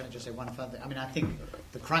I just say one further thing? I mean, I think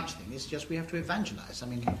the crunch thing is just we have to evangelise. I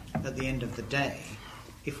mean, at the end of the day,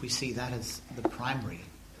 if we see that as the primary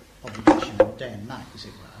obligation of day and night, as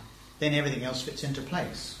it were, then everything else fits into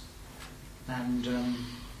place. And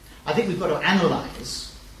I think we've got to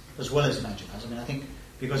analyse as well as evangelise. I mean, I think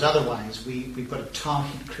because otherwise we've got to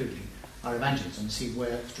target crudely our evangelism and see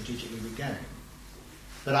where strategically we go.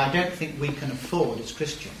 But I don't think we can afford, as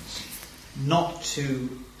Christians, not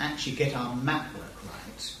to actually get our map work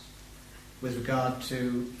right with regard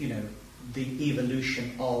to, the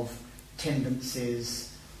evolution of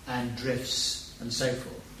tendencies and drifts and so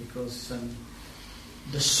forth, because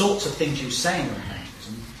the sorts of things you say in your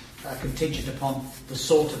evangelism are contingent upon the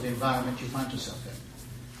sort of environment you find yourself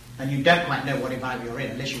in. And you don't quite know what environment you're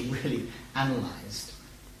in unless you really analysed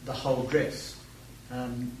the whole drift.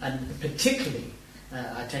 And particularly,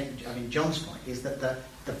 John's point is that the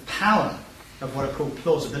power of what are called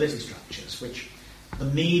plausibility structures, which the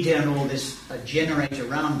media and all this generate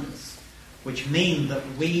around us, which mean that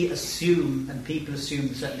we assume, and people assume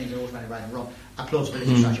that certain things are automatically right and wrong, a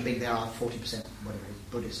plausibility structure being there are 40%, whatever it is,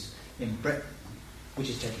 Buddhists in Britain, which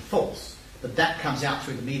is totally false. but that comes out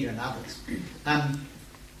through the media and others.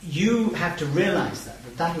 You have to realise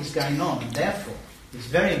that is going on, and therefore it's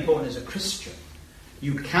very important as a Christian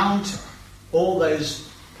you counter all those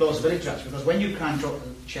plausibility traps, because when you try and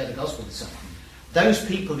share the gospel with someone, those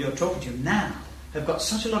people you're talking to now have got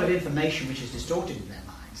such a lot of information which is distorted in their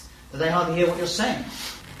minds that they hardly hear what you're saying.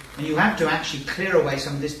 And you have to actually clear away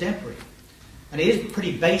some of this debris. And it is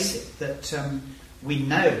pretty basic that we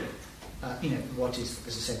know, what is,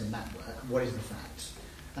 as I said in that work, what is the facts.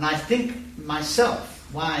 And I think myself,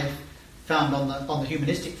 why I've found on the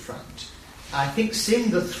humanistic front, I think seeing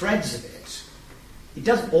the threads of it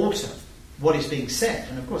doesn't alter what is being said.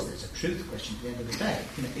 And of course there's a truth question at the end of the day.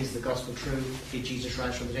 Is the gospel true? Did Jesus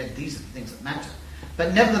rise from the dead? These are the things that matter.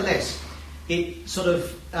 But nevertheless, it sort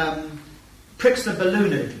of pricks the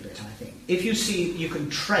balloon a little bit, I think. If you can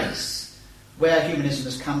trace where humanism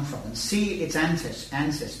has come from and see its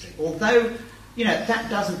ancestry, although, that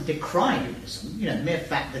doesn't decry humanism, the mere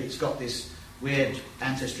fact that it's got this weird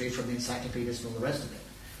ancestry from the encyclopedias and all the rest of it,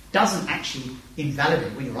 doesn't actually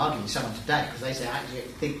invalidate when you're arguing with someone today, because they say, actually,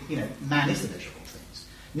 think, man is the measure of all things.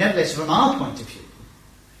 Nevertheless, from our point of view,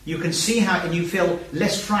 you can see how, and you feel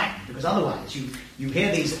less frightened, because otherwise you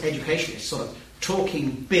hear these educationists sort of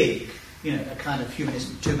talking big, a kind of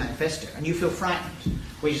Humanism 2 manifesto, and you feel frightened,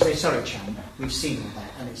 where you say, sorry, chum, we've seen all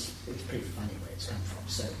that, and it's pretty funny where it's come from.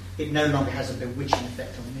 So it no longer has a bewitching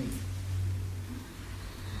effect on me.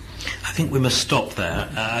 I think we must stop there.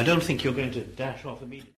 I don't think you're going to dash off immediately.